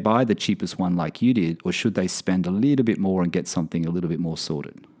 should they buy the cheapest one like you did, or should they spend a little bit more and get something a little bit more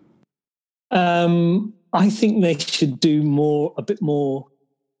sorted? I think they should do a bit more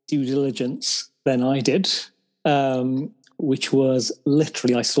due diligence than I did, which was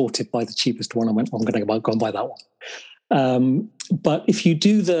literally I sorted by the cheapest one. I went, I'm going to go and buy that one. But if you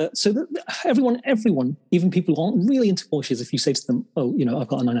do everyone, even people who aren't really into Porsches, if you say to them, oh, I've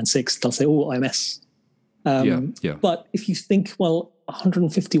got a 996, they'll say, oh, IMS. But if you think, well,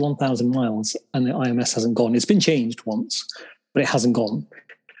 151,000 miles and the IMS hasn't gone, it's been changed once, but it hasn't gone.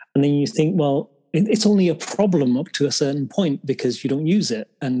 And then you think, well, it's only a problem up to a certain point because you don't use it.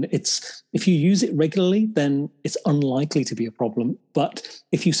 And if you use it regularly, then it's unlikely to be a problem. But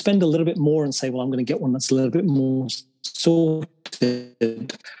if you spend a little bit more and say, well, I'm going to get one that's a little bit more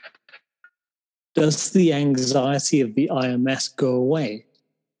sorted, does the anxiety of the IMS go away?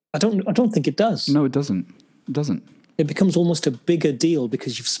 I don't think it does. No, it doesn't. It doesn't. It becomes almost a bigger deal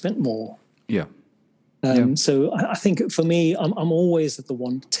because you've spent more. Yeah. So I think for me, I'm always at the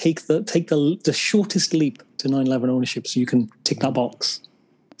one, take the shortest leap to 911 ownership so you can tick that box.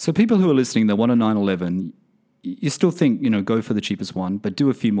 So people who are listening, they want a 911, you still think, go for the cheapest one, but do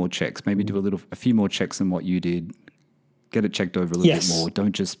a few more checks, maybe do a few more checks than what you did, get it checked over a little bit more.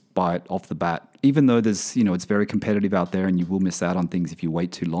 Don't just buy it off the bat, even though there's, it's very competitive out there and you will miss out on things if you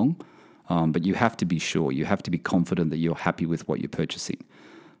wait too long. But you have to be sure, you have to be confident that you're happy with what you're purchasing.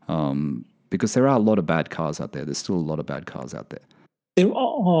 Because there are a lot of bad cars out there. There's still a lot of bad cars out there.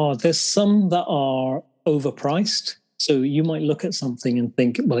 There's some that are overpriced. So you might look at something and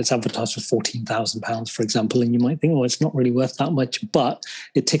think, well, it's advertised for £14,000, for example, and you might think, oh, it's not really worth that much, but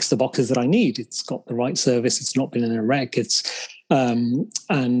it ticks the boxes that I need. It's got the right service. It's not been in a wreck. And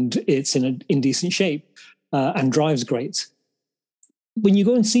it's in decent shape and drives great. When you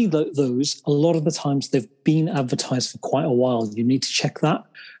go and see those, a lot of the times they've been advertised for quite a while. You need to check that.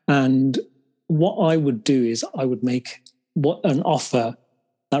 And what I would do is I would make an offer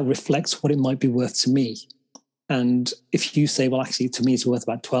that reflects what it might be worth to me. And if you say, well, actually, to me, it's worth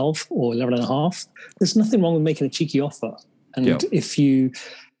about 12 or 11 and a half, there's nothing wrong with making a cheeky offer. And if you,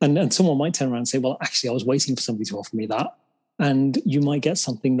 and someone might turn around and say, well, actually, I was waiting for somebody to offer me that. and you might get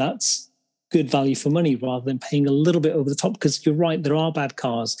something that's good value for money rather than paying a little bit over the top. Because you're right, there are bad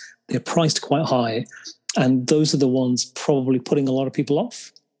cars. They're priced quite high. And those are the ones probably putting a lot of people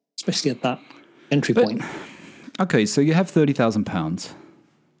off, especially at that entry point. Okay, so you have £30,000.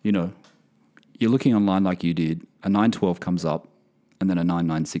 You know, you're looking online like you did. A 912 comes up, and then a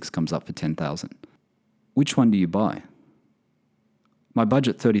 996 comes up for 10,000. Which one do you buy? My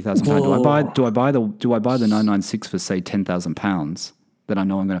budget £30,000. Do I buy the 996 for say £10,000 that I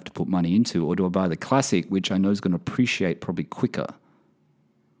know I'm going to have to put money into, or do I buy the Classic, which I know is going to appreciate probably quicker?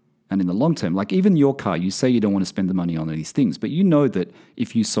 And in the long term, like even your car, you say you don't want to spend the money on these things, but you know that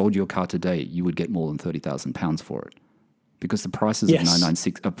if you sold your car today, you would get more than £30,000 for it, because the prices of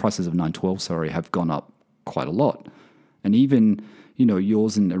 996, prices of 912, have gone up quite a lot. And even, you know,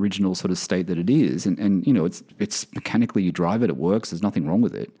 yours in the original sort of state that it is, and you know, it's mechanically, you drive it, it works, there's nothing wrong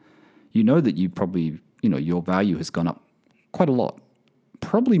with it. You know that you probably, you know, your value has gone up quite a lot,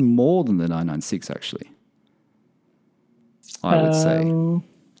 probably more than the 996 actually, I would say.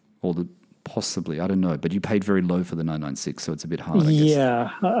 Or possibly, I don't know, but you paid very low for the 996, so it's a bit hard, I guess. Yeah,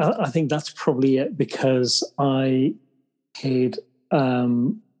 I think that's probably it, because I paid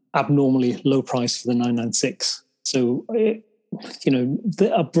abnormally low price for the 996. So,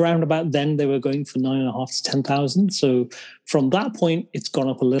 around about then they were going for 9.5 to 10,000. So from that point, it's gone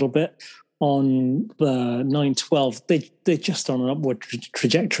up a little bit. On the 912, they're just on an upward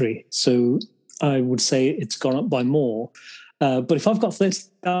trajectory. So I would say it's gone up by more. But if I've got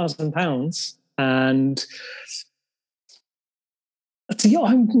 £30,000 and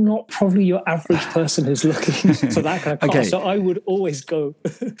I'm not probably your average person who's looking for that kind of car. Okay. So I would always go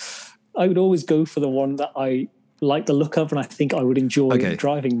for the one that I like the look of and I think I would enjoy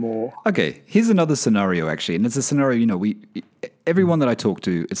driving more. Okay, here's another scenario actually. And it's a scenario, you know, everyone that I talk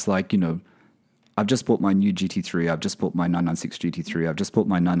to, it's like, you know, I've just bought my new GT3, I've just bought my 996 GT3, I've just bought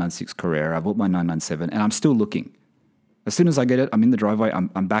my 996 Carrera, I bought my 997, and I'm still looking. As soon as I get it, I'm in the driveway,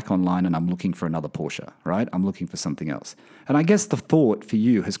 I'm back online and I'm looking for another Porsche, right? I'm looking for something else. And I guess the thought for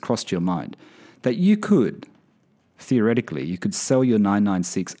you has crossed your mind that you could, theoretically, you could sell your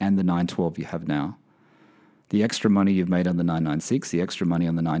 996 and the 912 you have now, the extra money you've made on the 996, the extra money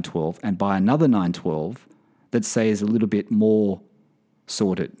on the 912, and buy another 912 that, say, is a little bit more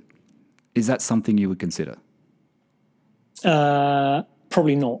sorted. Is that something you would consider?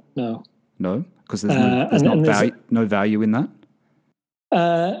 Probably not, no. No? Because there's no value in that?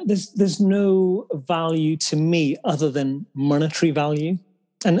 There's no value to me other than monetary value.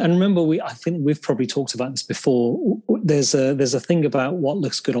 And remember, I think we've probably talked about this before. There's a thing about what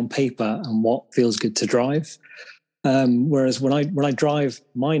looks good on paper and what feels good to drive. Whereas when I drive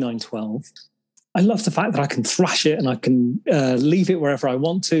my 912, I love the fact that I can thrash it and I can leave it wherever I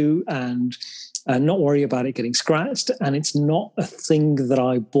want to and not worry about it getting scratched. And it's not a thing that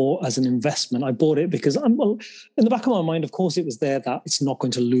I bought as an investment. I bought it because in the back of my mind, of course, it was there that it's not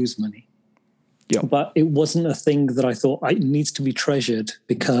going to lose money. Yeah. But it wasn't a thing that I thought it needs to be treasured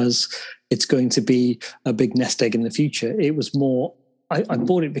because it's going to be a big nest egg in the future. It was more, I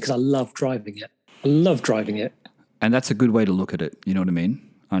bought it because I love driving it. I love driving it. And that's a good way to look at it. You know what I mean?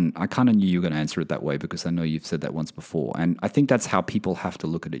 And I kind of knew you were going to answer it that way because I know you've said that once before. And I think that's how people have to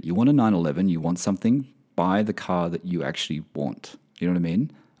look at it. You want a 911, you want something, buy the car that you actually want. You know what I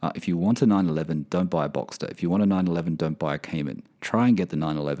mean? If you want a 911, don't buy a Boxster. If you want a 911, don't buy a Cayman. Try and get the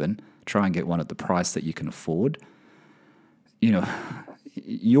 911. Try and get one at the price that you can afford. You know,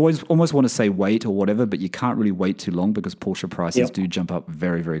 you almost want to say wait or whatever, but you can't really wait too long because Porsche prices do jump up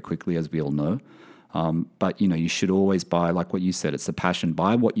very, very quickly, as we all know. But, you know, you should always buy, like what you said, it's the passion.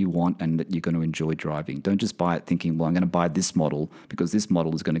 Buy what you want and that you're going to enjoy driving. Don't just buy it thinking, well, I'm going to buy this model because this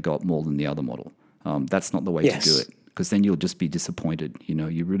model is going to go up more than the other model. That's not the way to do it because then you'll just be disappointed. You know,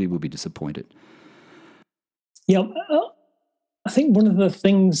 you really will be disappointed. Yeah. I think one of the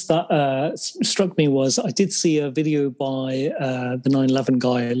things that struck me was I did see a video by the 911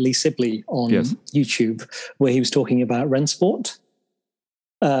 guy, Lee Sibley, on YouTube where he was talking about Rennsport.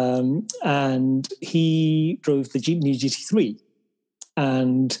 And he drove the new GT3.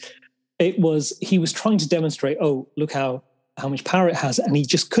 And he was trying to demonstrate, look how much power it has. And he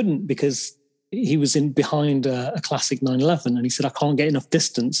just couldn't because he was behind a classic 911. And he said, I can't get enough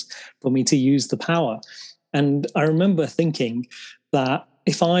distance for me to use the power. And I remember thinking that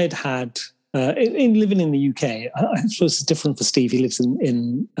if I had in living in the UK, I suppose it's different for Steve. He lives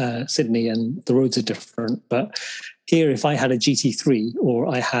in Sydney and the roads are different. But here, if I had a GT3 or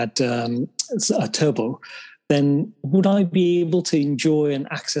I had a turbo, then would I be able to enjoy and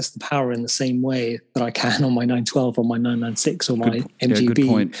access the power in the same way that I can on my 912 or my 996 or my MGB? Yeah, good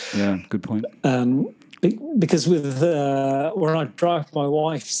point. Yeah, good point. because with when I drive my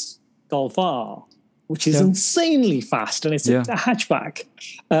wife's Golf R, which is insanely fast, and it's a hatchback.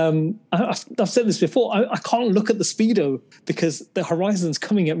 I've said this before. I can't look at the speedo because the horizon's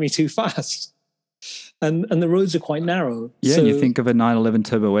coming at me too fast, and the roads are quite narrow. Yeah, so, and you think of a 911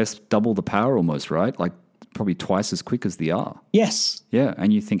 Turbo S, double the power almost, right? Like probably twice as quick as the R. Yes. Yeah,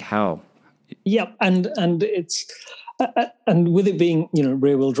 and you think how? Yeah, and it's. And with it being,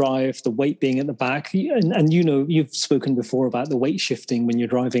 rear wheel drive, the weight being at the back, and you've spoken before about the weight shifting when you're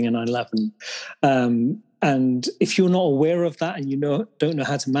driving a 911. And if you're not aware of that and don't know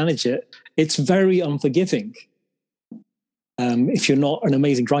how to manage it, it's very unforgiving. If you're not an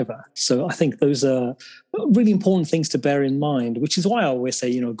amazing driver. So I think those are really important things to bear in mind, which is why I always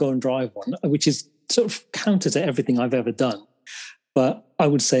say, go and drive one, which is sort of counter to everything I've ever done. But I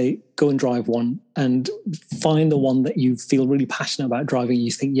would say go and drive one and find the one that you feel really passionate about driving.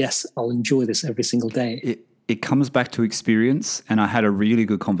 You think, yes, I'll enjoy this every single day. It comes back to experience. And I had a really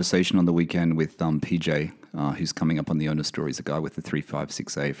good conversation on the weekend with PJ, who's coming up on the Owner Stories, a guy with the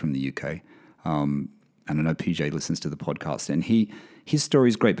 356A from the UK. And I know PJ listens to the podcast. And his story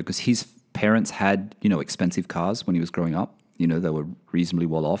is great because his parents had, expensive cars when he was growing up. They were reasonably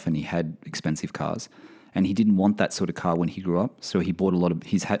well off and he had expensive cars. And he didn't want that sort of car when he grew up. So he bought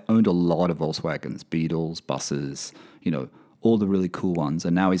owned a lot of Volkswagens, Beetles, buses, all the really cool ones.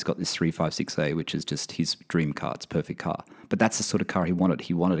 And now he's got this 356A, which is just his dream car. It's a perfect car. But that's the sort of car he wanted.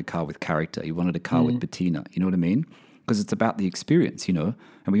 He wanted a car with character. He wanted a car with patina. You know what I mean? Because it's about the experience, And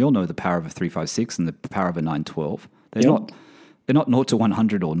we all know the power of a 356 and the power of a 912. They're not 0 to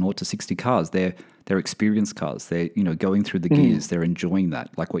 100 or 0 to 60 cars. They're experience cars. They're, going through the gears. They're enjoying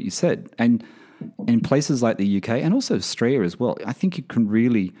that, like what you said. And in places like the UK and also Australia as well, I think you can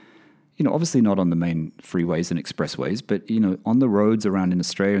really, obviously not on the main freeways and expressways, but, on the roads around in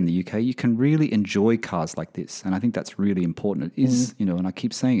Australia and the UK, you can really enjoy cars like this. And I think that's really important. It is, and I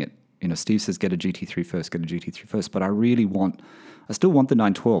keep saying it, Steve says, get a GT3 first, but I still want the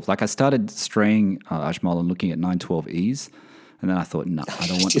 912. Like I started straying, Ajmal, and looking at 912Es. And then I thought, no,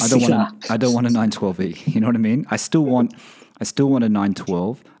 I don't want a 912E. You know what I mean? I still want a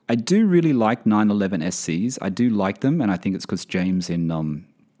 912. I do really like 911 SCs. I do like them, and I think it's because James in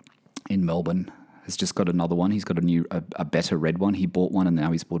Melbourne has just got another one. He's got a better red one. He bought one, and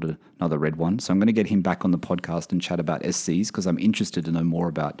now he's bought another red one. So I'm going to get him back on the podcast and chat about SCs because I'm interested to know more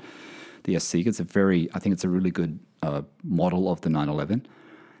about the SC. I think it's a really good model of the 911,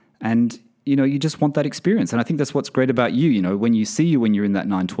 and you just want that experience. And I think that's what's great about you. When you see you when you're in that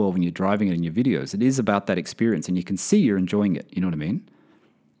 912 and you're driving it in your videos, it is about that experience, and you can see you're enjoying it. You know what I mean?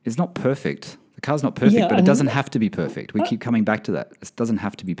 It's not perfect. The car's not perfect, but it doesn't have to be perfect. We keep coming back to that. It doesn't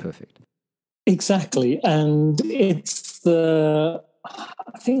have to be perfect. Exactly. And it's I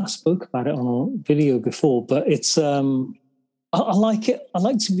think I spoke about it on a video before, but it's, I like it. I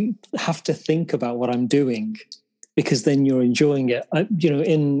like to have to think about what I'm doing because then you're enjoying it.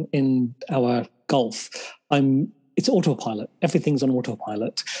 In our Golf, it's autopilot. Everything's on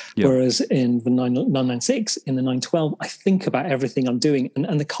autopilot. Yep. Whereas in the 996, in the 912, I think about everything I'm doing.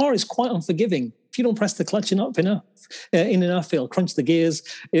 And the car is quite unforgiving. If you don't press the clutch enough, it'll crunch the gears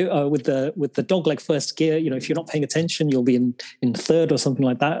with the dogleg first gear. If you're not paying attention, you'll be in third or something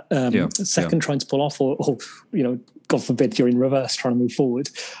like that. Second, trying to pull off, or God forbid, you're in reverse trying to move forward.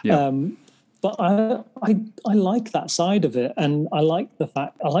 Yeah. But I like that side of it, and I like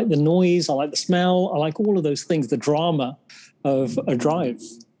the noise, I like the smell, I like all of those things, the drama of a drive.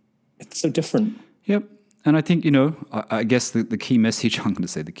 It's so different. Yep. And I think, I guess the key message, I'm going to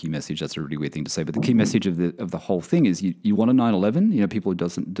say the key message, that's a really weird thing to say, but the key message of the whole thing is you want a 911, people who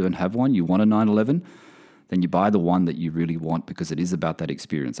don't have one, you want a 911, then you buy the one that you really want because it is about that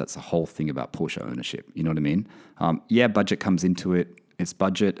experience. That's the whole thing about Porsche ownership. You know what I mean? Budget comes into it. It's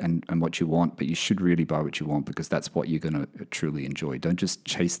budget and what you want, but you should really buy what you want because that's what you're going to truly enjoy. Don't just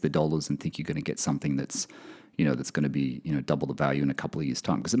chase the dollars and think you're going to get something that's going to be, double the value in a couple of years'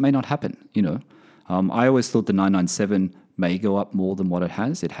 time because it may not happen, I always thought the 997 may go up more than what it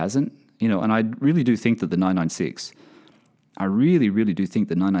has. It hasn't, and I really do think that the 996, I really, really do think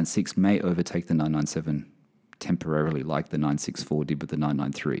the 996 may overtake the 997 temporarily like the 964 did with the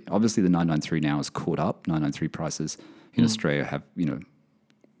 993. Obviously, the 993 now is caught up. 993 prices in Australia have,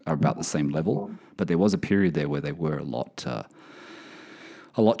 are about the same level. But there was a period there where they were a lot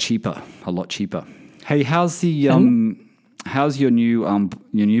cheaper. Hey, how's the how's your new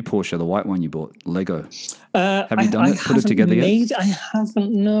Porsche, the white one you bought, Lego? Have you done it? Put it together yet? I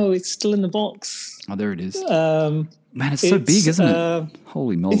haven't. No, it's still in the box. Oh, there it is. Um, Man, it's so big, isn't it?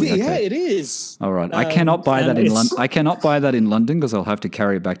 Holy moly! Yeah, Okay. it is. All right. I cannot buy that and in it's- London. I cannot buy that in London because I'll have to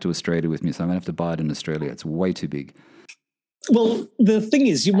carry it back to Australia with me. So I'm gonna have to buy it in Australia. It's way too big. Well, the thing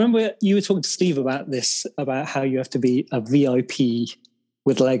is, you remember you were talking to Steve about this, about how you have to be a VIP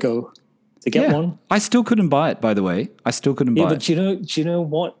with Lego to get one. I still couldn't buy it, by the way. I still couldn't Yeah, buy but do you know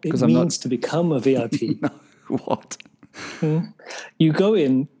what it 'Cause I'm not- means to become a VIP? it. What? You go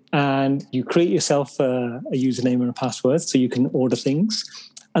in and you create yourself a username and a password so you can order things.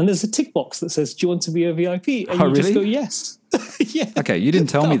 And there's a tick box that says, "Do you want to be a VIP?" And Oh, you just really? go, "Yes." Yeah. Okay, you didn't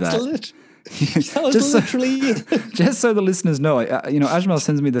tell me that. That was Just so- literally it. Just so the listeners know, Ajmal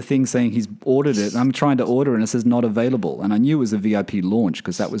sends me the thing saying he's ordered it. And I'm trying to order and it says not available. And I knew it was a VIP launch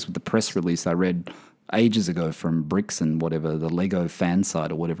because that was the press release I read ages ago from Bricks and whatever, the Lego fan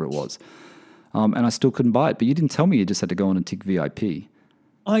site or whatever it was. And I still couldn't buy it. But you didn't tell me you just had to go on and tick VIP.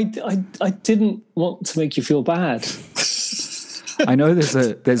 I didn't want to make you feel bad. I know there's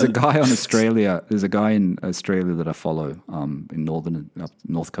a guy on Australia. There's a guy in Australia that I follow in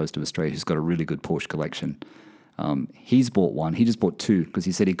north coast of Australia who's got a really good Porsche collection. He's bought one. He just bought two because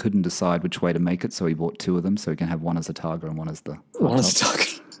he said he couldn't decide which way to make it, so he bought two of them so he can have one as a Targa and one as the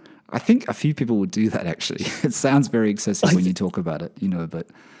hardtop. I think a few people would do that actually. It sounds very excessive when you talk about it, but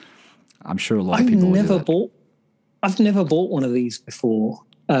I'm sure a lot of people would do that. I've never bought one of these before.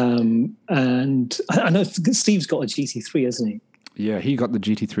 And I know Steve's got a GT3, hasn't he? Yeah, he got the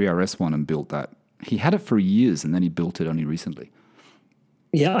GT3 RS one and built that. He had it for years and then he built it only recently.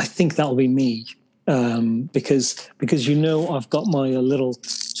 Yeah, I think that'll be me. Because I've got my little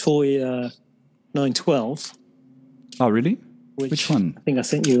toy 912. Oh, really? Which one? I think I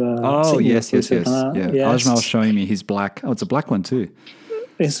sent you. Yes. Yeah. Yes. Ajmal's showing me his black. Oh, it's a black one too.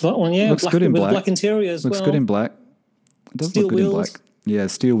 It's that one, yeah. Looks good in black. Black interior as well. Looks good in black. It does Steel look good in wheels. black. Yeah,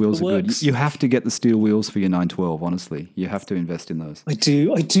 steel wheels It are good. works. You have to get the steel wheels for your 912, honestly. You have to invest in those. I do.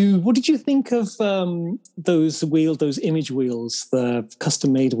 What did you think of those image wheels, the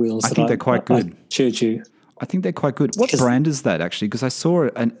custom-made wheels? I think they're quite good. I showed you. I think they're quite good. What brand is that actually? Because I saw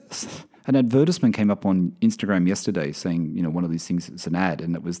an advertisement came up on Instagram yesterday saying, one of these things is an ad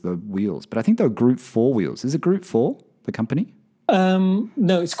and it was the wheels. But I think they were Group 4 wheels. Is it Group 4, the company?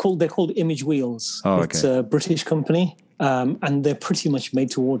 No, they're called Image Wheels. Oh, okay. It's a British company. And they're pretty much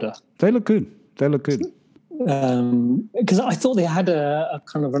made to order. They look good. Because I thought they had a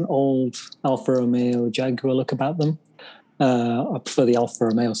kind of an old Alfa Romeo Jaguar look about them. I prefer the Alfa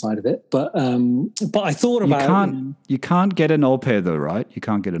Romeo side of it, but I thought about you can't get an all pair though, right? You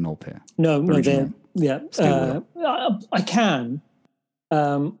can't get an all pair. No, I can.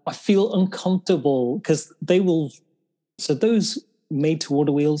 I feel uncomfortable because they will. So those made to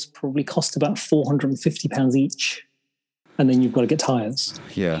order wheels probably cost about £450 each. And then you've got to get tires.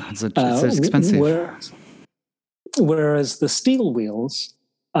 Yeah, it's expensive. Whereas the steel wheels,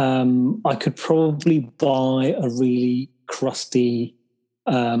 I could probably buy a really crusty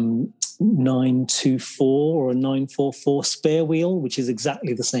 924 or a 944 spare wheel, which is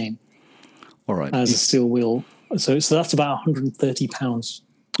exactly the same as a steel wheel. So that's about £130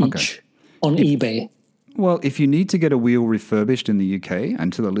 each on eBay. Well, if you need to get a wheel refurbished in the UK,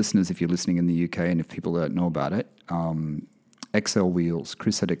 and to the listeners, if you're listening in the UK and if people don't know about it, XL Wheels,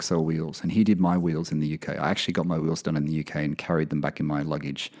 Chris had XL Wheels, and he did my wheels in the UK. I actually got my wheels done in the UK and carried them back in my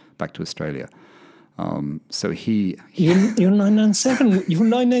luggage back to Australia. So he... You're 997. You're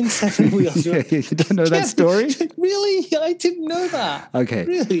 997 wheels. You don't know that story? Really? I didn't know that. Okay.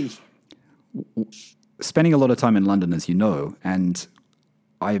 Really? Spending a lot of time in London, as you know, and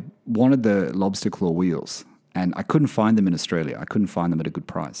I wanted the lobster claw wheels, and I couldn't find them in Australia. I couldn't find them at a good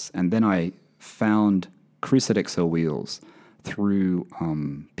price. And then I found Chris at XL Wheels through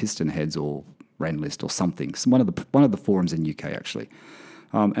Piston Heads or Randlist or something. One of the forums in UK, actually.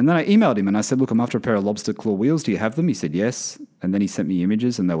 And then I emailed him and I said, look, I'm after a pair of lobster claw wheels. Do you have them? He said, yes. And then he sent me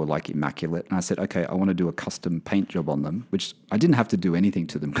images and they were like immaculate. And I said, okay, I want to do a custom paint job on them, which I didn't have to do anything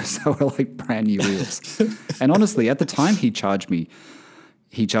to them because they were like brand new wheels. And honestly, at the time he charged me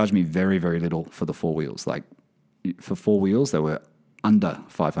very, very little for the four wheels. Like for four wheels, they were under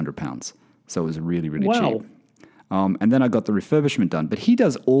 £500. So it was really, really cheap. And then I got the refurbishment done. But he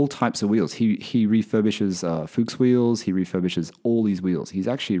does all types of wheels. He refurbishes Fuchs wheels. He refurbishes all these wheels. He's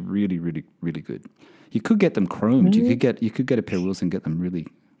actually really, really, really good. You could get them chromed. You could get a pair of wheels and get them really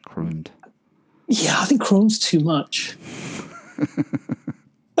chromed. Yeah, I think chrome's too much.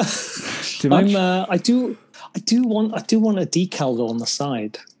 Too much? I do want a decal though on the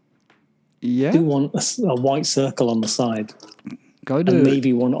side. Yeah. I do want a white circle on the side. And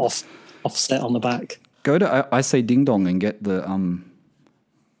maybe one offset on the back. Go to I Say Ding Dong and get the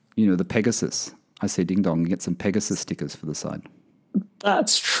the Pegasus. I say ding dong. Get some Pegasus stickers for the side.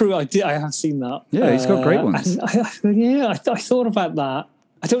 That's true. I have seen that. Yeah, he's got great ones. I thought about that.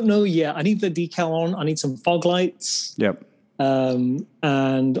 I don't know yet. I need the decal on. I need some fog lights. Yep. And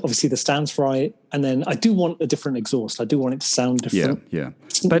obviously the stand's right. And then I do want a different exhaust. I do want it to sound different. Yeah.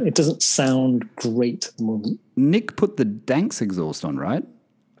 But it doesn't sound great at the moment. Nick put the Danks exhaust on, right?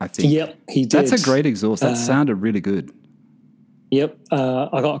 I think. Yep, he did. That's a great exhaust. That sounded really good. Yep.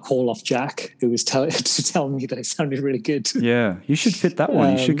 I got a call off Jack, who was telling me that it sounded really good. Yeah, you should fit that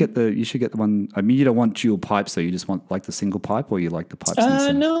one. You should get the one. I mean, you don't want dual pipes, so you just want like the single pipe, or you like the pipes.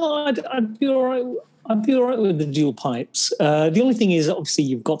 No, I'd be all right. I'd be all right with the dual pipes. The only thing is, obviously,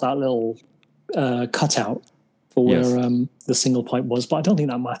 you've got that little cutout for where the single pipe was, but I don't think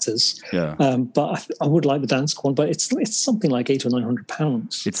that matters. Yeah. But I would like the Dansk one, but it's something like £800 or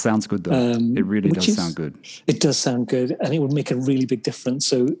 £900. It sounds good though. It really does sound good. It does sound good, and it would make a really big difference.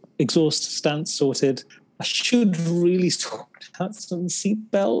 So exhaust, stance sorted. I should really sort out some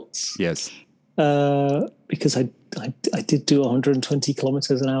seat belts. Yes. Because I did do 120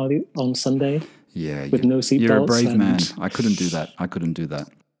 kilometers an hour on Sunday. Yeah. With no seat belts. You're a brave man. I couldn't do that.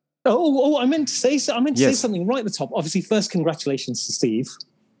 Oh! I meant to say so. I meant to say something right at the top. Obviously, first, congratulations to Steve.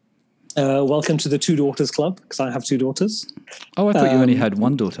 Welcome to the Two Daughters Club, because I have two daughters. Oh, I thought you only had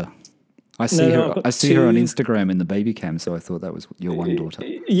one daughter. I see her on Instagram in the baby cam, so I thought that was your one daughter.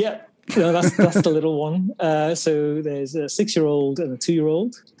 Yeah, no, that's the little one. So there's a 6-year-old and a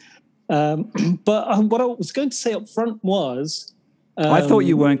 2-year-old. But what I was going to say up front was, I thought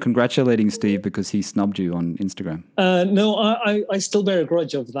you weren't congratulating Steve because he snubbed you on Instagram. No, I still bear a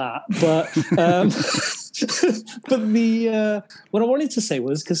grudge of that. But but what I wanted to say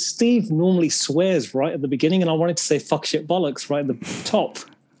was, because Steve normally swears right at the beginning, and I wanted to say fuck, shit, bollocks right at the top.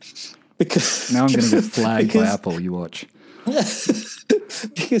 Because now I'm going to get flagged by Apple. You watch.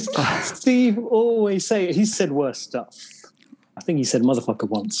 Because Steve always he's said worse stuff. I think he said motherfucker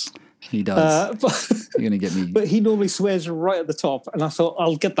once. He does. You're going to get me. But he normally swears right at the top. And I thought,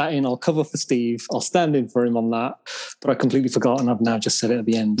 I'll get that in. I'll cover for Steve. I'll stand in for him on that. But I completely forgot, and I've now just said it at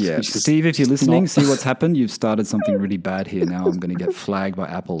the end. Yeah. Steve, if you're listening, see what's happened. You've started something really bad here. Now I'm going to get flagged by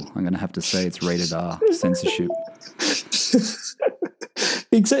Apple. I'm going to have to say it's rated R, censorship.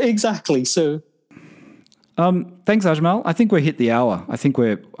 Exactly. So... thanks, Ajmal. I think we hit the hour. I think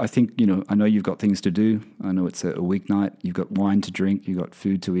I know you've got things to do. I know it's a weeknight. You've got wine to drink. You've got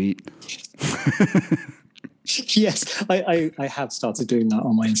food to eat. Yes, I have started doing that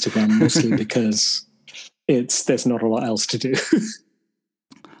on my Instagram, mostly because there's not a lot else to do.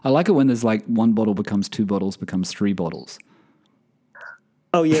 I like it when there's like one bottle becomes 2 bottles, becomes 3 bottles.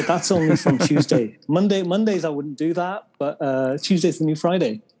 Oh yeah, that's only from Tuesday. Mondays I wouldn't do that, but Tuesday's the new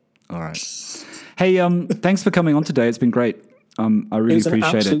Friday. All right. Hey, thanks for coming on today. It's been great. I really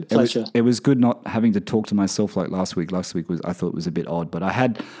appreciate it. Pleasure. It was good not having to talk to myself like last week. Last week I thought it was a bit odd, but I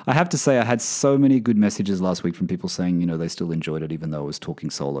have to say I had so many good messages last week from people saying, they still enjoyed it even though I was talking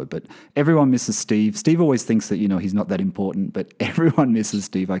solo. But everyone misses Steve. Steve always thinks that, he's not that important, but everyone misses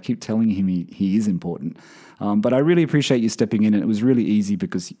Steve. I keep telling him he is important. But I really appreciate you stepping in, and it was really easy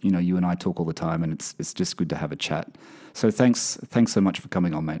because, you and I talk all the time, and it's just good to have a chat. So thanks so much for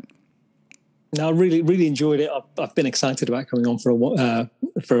coming on, mate. No, I really, really enjoyed it. I've been excited about coming on for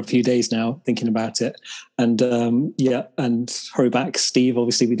a few days now, thinking about it. And and hurry back, Steve.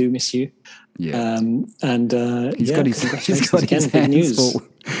 Obviously, we do miss you. Yeah. He's got his hands full.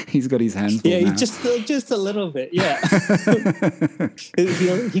 He's got his hands full. Yeah, now. just a little bit. Yeah.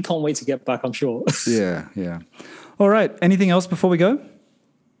 he can't wait to get back, I'm sure. Yeah. All right. Anything else before we go?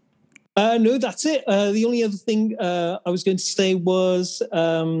 No, that's it. The only other thing I was going to say was.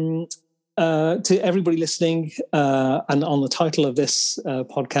 To everybody listening, and on the title of this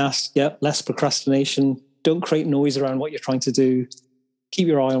podcast, less procrastination. Don't create noise around what you're trying to do. Keep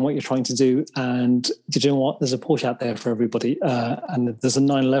your eye on what you're trying to do. And do you know what? There's a Porsche out there for everybody, and there's a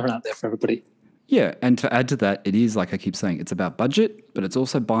 911 out there for everybody. Yeah, and to add to that, it is, like I keep saying, it's about budget, but it's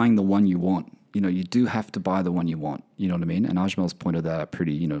also buying the one you want. You do have to buy the one you want. You know what I mean? And Ajmal's pointed that out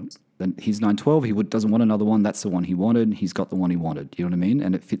pretty, then he's 912. He doesn't want another one. That's the one he wanted. He's got the one he wanted. You know what I mean?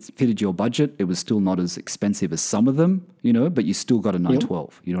 And it fitted your budget. It was still not as expensive as some of them, but you still got a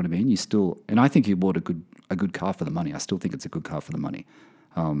 912. Yep. You know what I mean? And I think you bought a good car for the money. I still think it's a good car for the money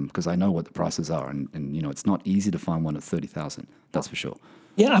because I know what the prices are, and it's not easy to find one at 30,000. That's for sure.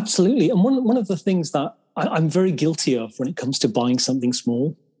 Yeah, absolutely. And one of the things that I'm very guilty of when it comes to buying something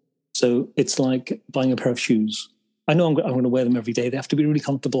small. So it's like buying a pair of shoes. I know I'm going to wear them every day. They have to be really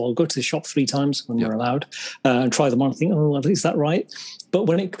comfortable. I'll go to the shop 3 times when we're allowed and try them on and think, oh, is that right? But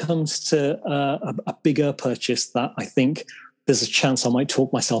when it comes to a bigger purchase that I think there's a chance I might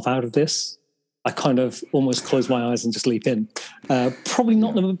talk myself out of this, I kind of almost close my eyes and just leap in. Probably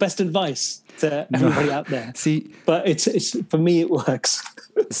not the best advice to everybody out there. See, but it's for me, it works.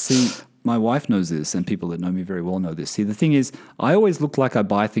 See, my wife knows this, and people that know me very well know this. See, the thing is, I always look like I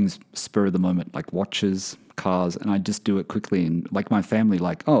buy things spur of the moment, like watches, cars, and I just do it quickly. And like my family,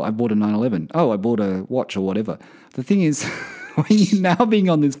 like, oh, I bought a 911. Oh, I bought a watch or whatever. The thing is, when you're now being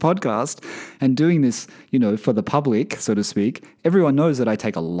on this podcast and doing this, for the public, so to speak, everyone knows that I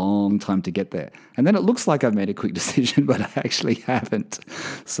take a long time to get there. And then it looks like I've made a quick decision, but I actually haven't.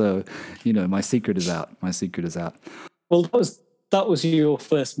 So, my secret is out. My secret is out. Well, that was your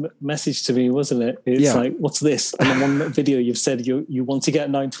first message to me, wasn't it? It's like, what's this? And then one video you've said you want to get a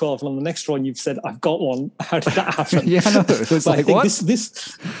 912, and on the next one you've said, I've got one. How did that happen? Yeah, I know. It was like, what?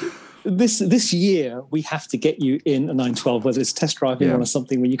 This year we have to get you in a 912, whether it's test driving or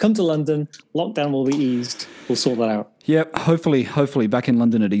something. When you come to London, lockdown will be eased. We'll sort that out. Yep, hopefully back in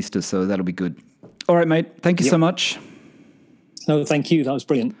London at Easter, so that'll be good. All right, mate. Thank you so much. No, thank you. That was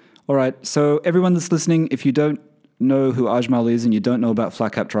brilliant. All right. So everyone that's listening, if you don't know who Ajmal is and you don't know about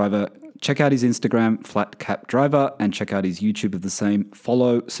Flat Cap Driver, check out his Instagram, Flat Cap Driver, and check out his YouTube of the same.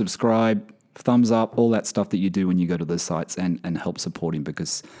 Follow, subscribe, thumbs up, all that stuff that you do when you go to those sites, and help support him,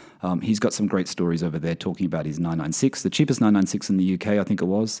 because he's got some great stories over there talking about his 996, the cheapest 996 in the UK, I think it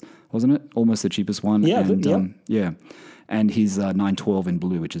was, wasn't it? Almost the cheapest one. Yeah. And his 912 in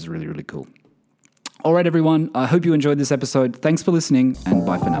blue, which is really, really cool. All right, everyone. I hope you enjoyed this episode. Thanks for listening, and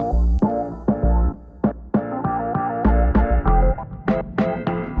bye for now.